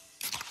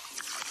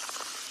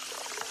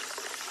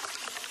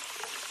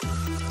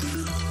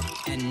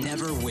 And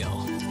never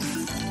will.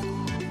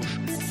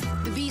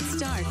 The beat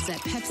starts at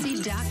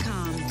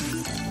Pepsi.com.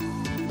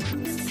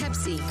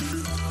 Pepsi.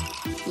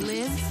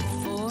 Live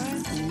for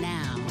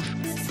now.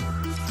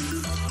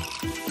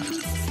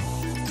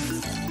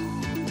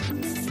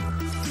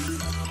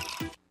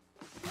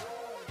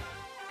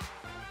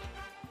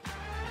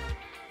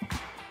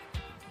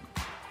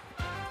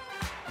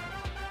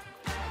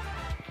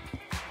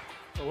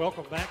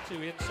 Welcome back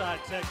to Inside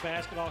Tech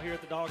Basketball here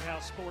at the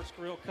Doghouse Sports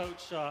Grill.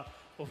 Coach,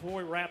 before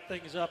we wrap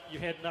things up, you're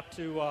heading up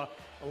to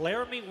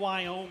Laramie,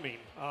 Wyoming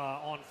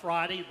on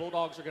Friday.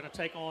 Bulldogs are going to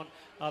take on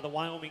the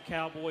Wyoming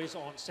Cowboys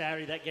on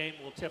Saturday. That game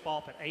will tip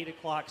off at 8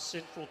 o'clock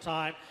Central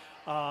Time.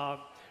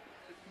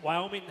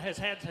 Wyoming has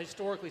had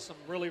historically some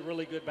really,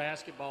 really good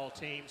basketball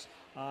teams.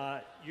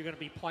 You're going to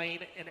be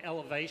playing in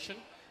elevation.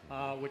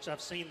 Which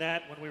I've seen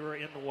that when we were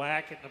in the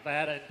WAC in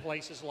Nevada and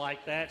places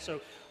like that. So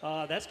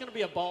that's going to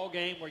be a ball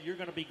game where you're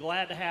going to be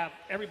glad to have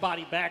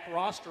everybody back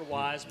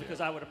roster-wise,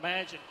 because I would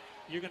imagine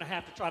you're going to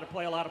have to try to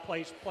play a lot of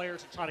players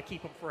and try to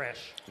keep them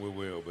fresh. We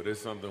will, but it's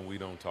something we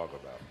don't talk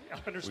about. I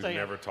understand. We've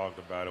never talked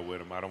about it with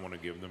them. I don't want to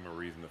give them a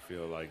reason to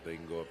feel like they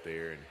can go up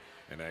there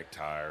and act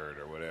tired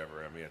or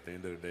whatever. I mean, at the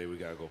end of the day, we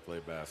got to go play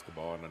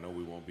basketball, and I know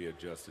we won't be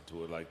adjusted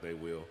to it like they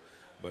will.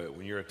 But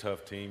when you're a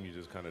tough team, you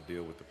just kind of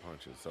deal with the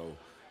punches. So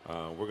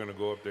we're going to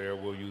go up there.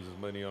 We'll use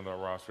as many on our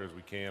roster as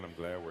we can. I'm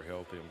glad we're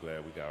healthy. I'm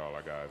glad we got all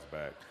our guys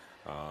back.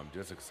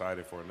 Just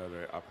excited for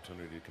another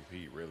opportunity to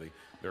compete, really.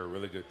 They're a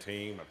really good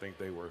team. I think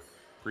they were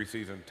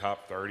preseason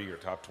top 30 or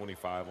top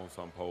 25 on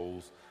some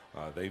polls.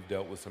 They've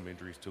dealt with some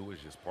injuries, too.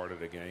 It's just part of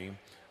the game.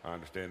 I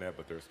understand that,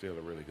 but they're still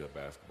a really good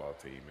basketball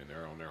team, and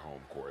they're on their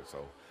home court.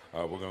 So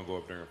we're going to go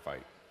up there and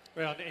fight.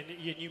 Well, and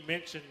you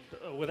mentioned,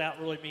 without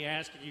really me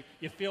asking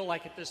you feel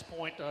like at this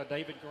point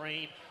David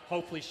Green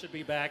hopefully should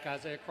be back.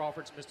 Isaiah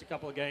Crawford's missed a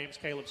couple of games.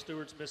 Caleb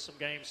Stewart's missed some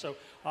games. So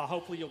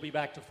hopefully you'll be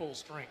back to full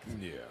strength.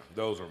 Yeah,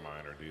 those are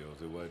minor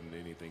deals. It wasn't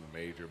anything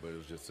major, but it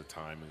was just the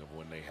timing of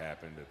when they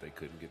happened that they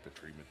couldn't get the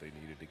treatment they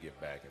needed to get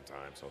back in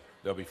time. So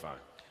they'll be fine.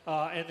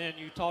 And then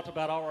you talked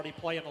about already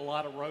playing a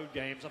lot of road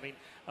games. I mean,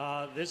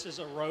 this is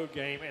a road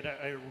game at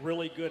a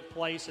really good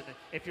place. And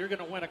if you're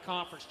going to win a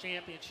conference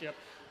championship,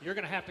 you're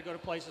going to have to go to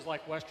places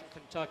like Western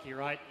Kentucky,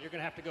 right? You're going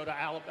to have to go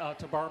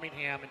to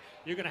Birmingham, and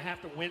you're going to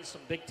have to win some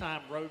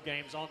big-time road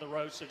games on the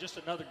road. So just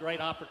another great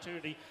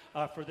opportunity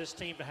for this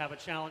team to have a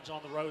challenge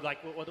on the road,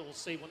 like what we'll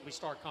see when we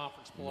start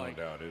conference play.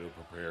 No doubt, it'll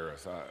prepare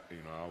us. I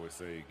always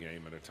say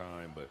game at a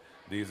time, but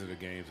these are the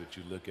games that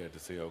you look at to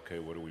say, okay,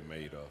 what are we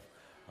made of?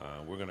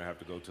 We're going to have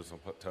to go to some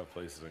tough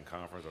places in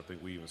conference. I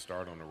think we even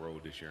start on the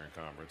road this year in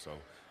conference, so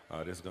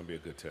this is going to be a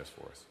good test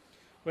for us.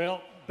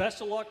 Well,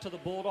 best of luck to the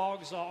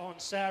Bulldogs on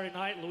Saturday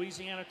night,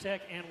 Louisiana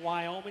Tech and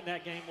Wyoming.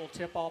 That game will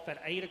tip off at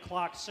 8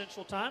 o'clock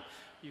Central Time.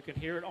 You can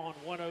hear it on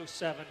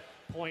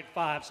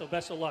 107.5. So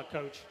best of luck,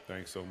 Coach.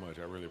 Thanks so much.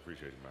 I really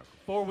appreciate it, Malcolm.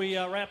 Before we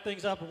wrap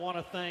things up, I want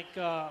to thank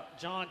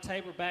John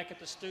Tabor back at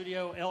the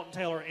studio, Elton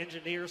Taylor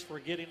Engineers for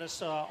getting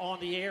us on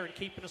the air and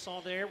keeping us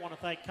on the air. I want to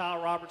thank Kyle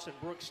Roberts and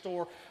Brooks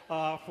Store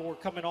for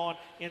coming on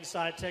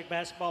Inside Tech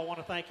Basketball. I want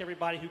to thank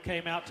everybody who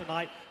came out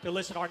tonight to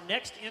listen. Our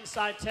next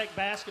Inside Tech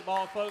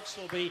Basketball, folks,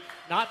 will be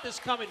not this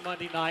coming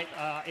Monday night.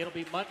 It'll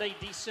be Monday,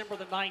 December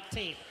the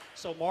 19th.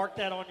 So mark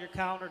that on your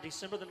calendar.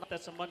 December the 9th,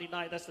 that's a Monday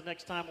night. That's the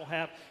next time we'll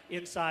have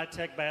Inside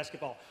Tech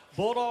Basketball.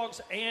 Bulldogs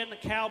and the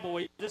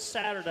Cowboys this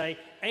Saturday,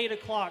 8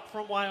 o'clock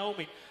from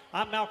Wyoming.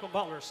 I'm Malcolm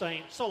Butler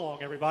saying so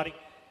long, everybody.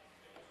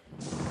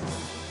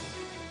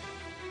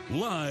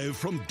 Live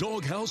from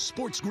Doghouse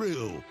Sports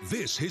Grill,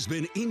 this has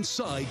been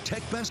Inside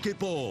Tech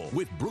Basketball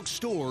with Brooks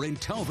Store and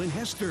Talvin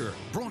Hester.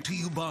 Brought to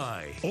you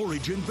by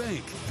Origin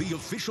Bank, the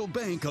official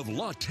bank of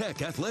La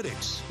Tech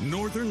Athletics.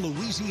 Northern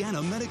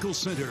Louisiana Medical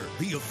Center,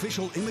 the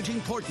official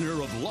imaging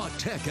partner of La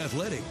Tech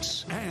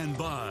Athletics. And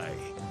by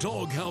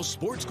Doghouse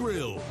Sports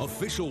Grill,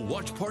 official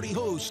watch party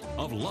host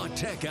of La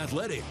Tech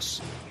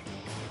Athletics.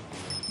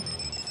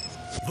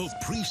 The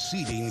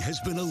preceding has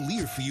been a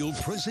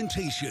Learfield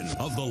presentation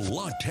of the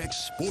La Tech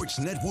Sports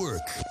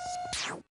Network.